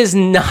scary. It is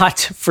not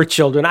for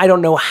children. I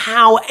don't know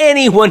how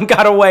anyone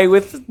got away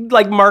with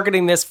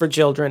marketing this for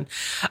children.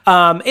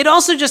 It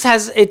also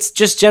it's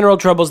just general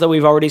troubles that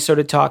we've already sort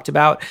of talked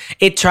about.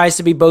 It tries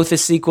to be both a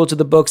sequel to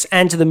the books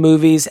and to the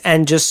movies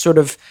and just sort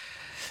of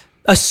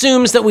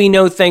assumes that we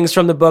know things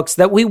from the books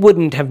that we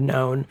wouldn't have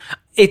known.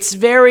 It's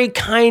very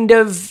kind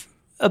of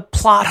a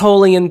plot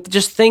holy and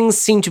just things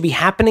seem to be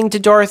happening to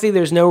Dorothy.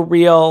 There's no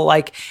real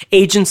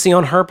agency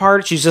on her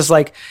part. She's just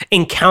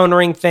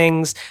encountering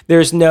things.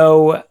 There's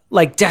no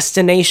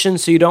destination,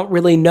 so you don't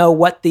really know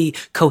what the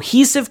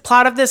cohesive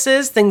plot of this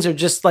is. Things are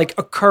just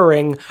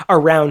occurring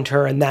around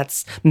her, and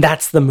that's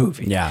the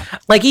movie. Yeah.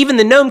 Even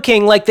the Gnome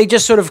King, they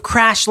just sort of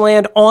crash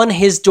land on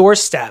his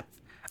doorstep.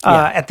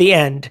 At the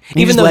end,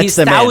 even though he's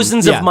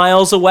thousands of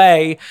miles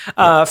away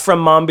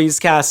from Mombi's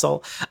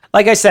castle.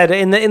 Like I said,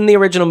 in the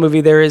original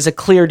movie, there is a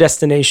clear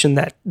destination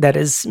that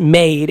is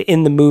made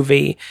in the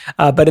movie.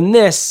 But in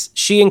this,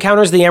 she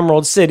encounters the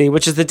Emerald City,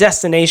 which is the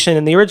destination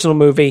in the original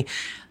movie,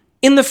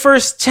 in the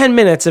first 10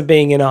 minutes of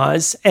being in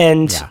Oz.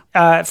 And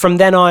from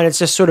then on, it's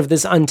just sort of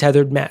this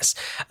untethered mess.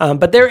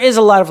 But there is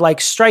a lot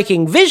of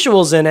striking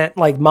visuals in it,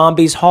 like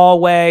Mombi's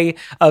hallway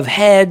of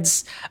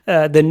heads,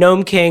 the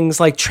Gnome King's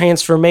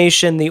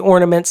transformation, the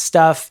ornament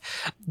stuff.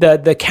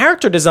 The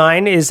character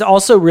design is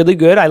also really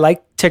good. I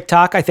like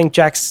TikTok. I think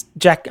Jack,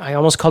 I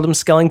almost called him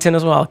Skellington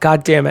as well.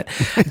 God damn it.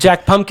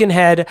 Jack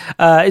Pumpkinhead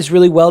is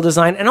really well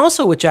designed. And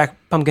also with Jack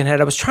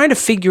Pumpkinhead, I was trying to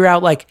figure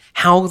out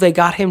how they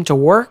got him to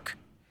work.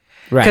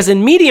 Because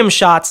in medium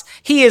shots,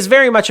 he is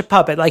very much a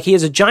puppet. He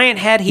has a giant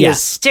head, he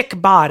has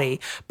stick body.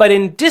 But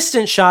in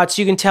distant shots,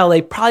 you can tell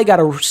they probably got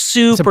a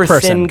super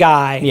thin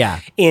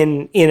guy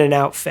in an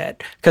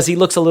outfit. Because he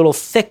looks a little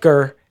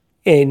thicker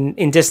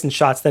in distant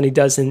shots than he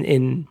does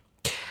in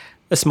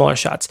smaller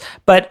shots.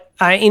 But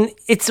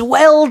it's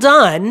well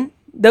done.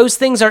 Those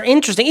things are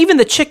interesting. Even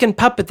the chicken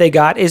puppet they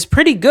got is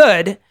pretty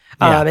good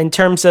in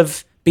terms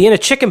of being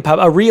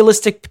a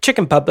realistic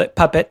chicken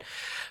puppet.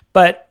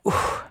 But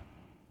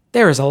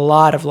there is a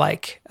lot of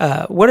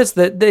what is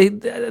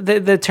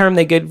the term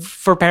they give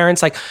for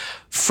parents? Like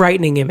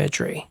frightening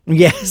imagery.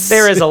 Yes.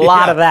 There is a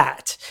lot of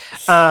that.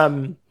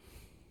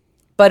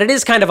 But it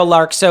is kind of a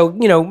lark. So,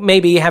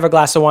 maybe have a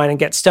glass of wine and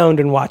get stoned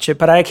and watch it.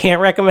 But I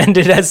can't recommend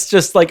it as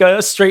just like a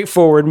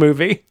straightforward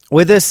movie.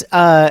 With this,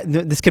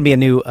 this could be a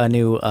new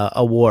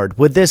award.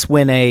 Would this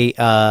win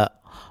a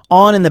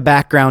on in the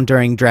background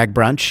during drag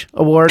brunch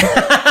award?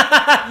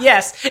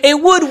 Yes,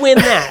 it would win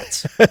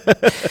that.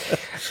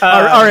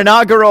 Our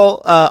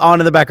inaugural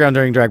on in the background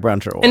during drag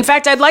brunch award. In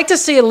fact, I'd like to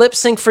see a lip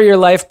sync for your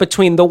life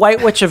between the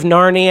White Witch of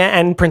Narnia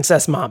and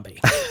Princess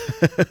Mombi.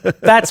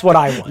 That's what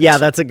I want. Yeah,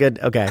 that's a good.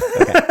 Okay.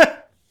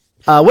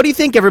 What do you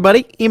think,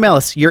 everybody? Email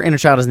us,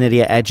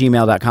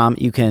 yourinnerchildisanidiot@gmail.com.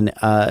 You can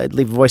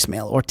leave a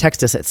voicemail or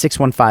text us at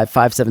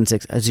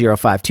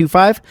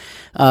 615-576-0525.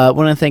 Want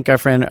to thank our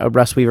friend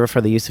Russ Weaver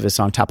for the use of his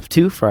song Top of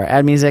Two for our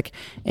ad music.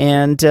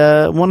 And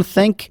want to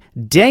thank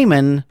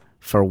Damon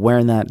for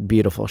wearing that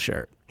beautiful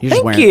shirt.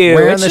 Thank you.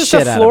 It's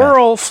just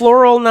a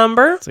floral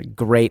number. It's a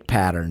great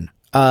pattern.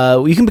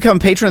 You can become a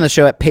patron of the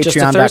show at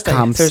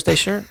patreon.com. Thursday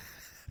shirt.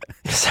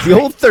 The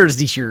old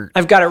Thursday shirt.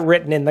 I've got it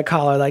written in the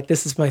collar like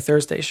this is my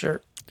Thursday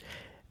shirt.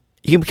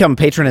 You can become a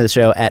patron of the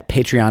show at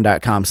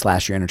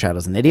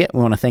patreon.com/yourinnerchildisanidiot.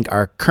 We want to thank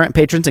our current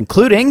patrons,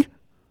 including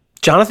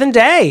Jonathan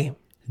Day,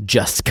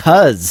 Just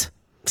Cuz,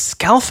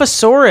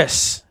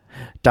 Scalphosaurus,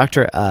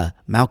 Dr.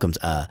 Malcolm's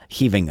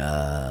heaving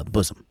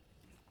bosom,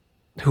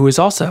 who is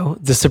also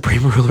the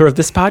supreme ruler of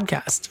this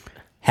podcast,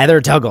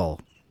 Heather Tuggle,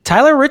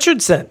 Tyler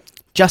Richardson,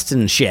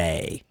 Justin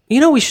Shea.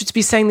 We should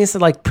be saying these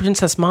like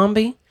Princess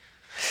Mombi.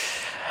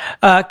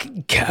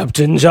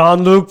 Captain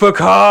Jean-Luc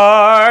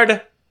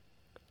Picard.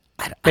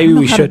 Maybe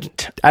we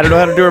shouldn't. I don't know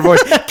how to do her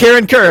voice.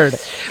 Karen Kurd.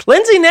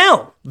 Lindsay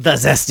Nell. The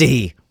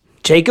Zesty.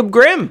 Jacob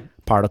Grimm.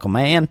 Particle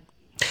Man.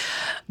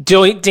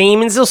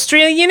 Damon's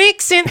Australian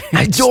accent.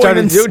 I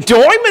started doing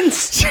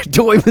Diamonds.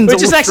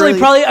 Which is actually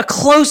probably a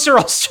closer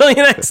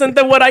Australian accent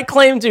than what I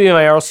claim to be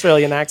my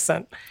Australian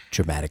accent.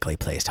 Dramatically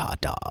placed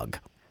hot dog.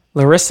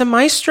 Larissa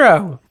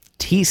Maestro.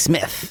 T.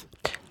 Smith.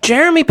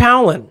 Jeremy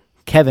Powlin.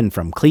 Kevin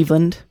from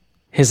Cleveland.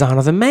 His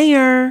Honor the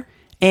Mayor.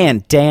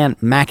 And Dan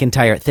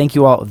McIntyre. Thank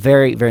you all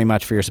very, very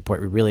much for your support.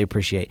 We really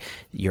appreciate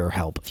your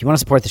help. If you want to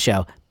support the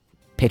show,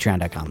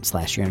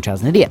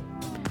 patreon.com/yourinnerchildisanidiot.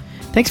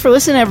 Thanks for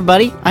listening,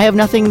 everybody. I have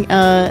nothing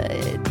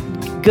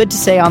good to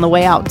say on the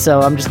way out, so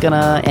I'm just going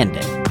to end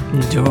it.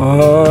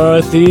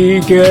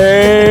 Dorothy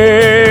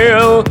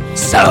Gale.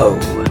 So.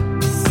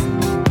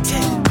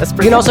 That's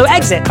pretty you can also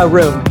exit a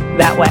room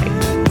that way.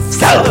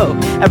 So.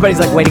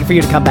 Everybody's like waiting for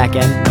you to come back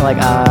in. They're like,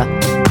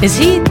 did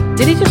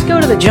he just go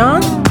to the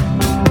John?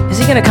 Is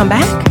he going to come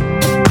back?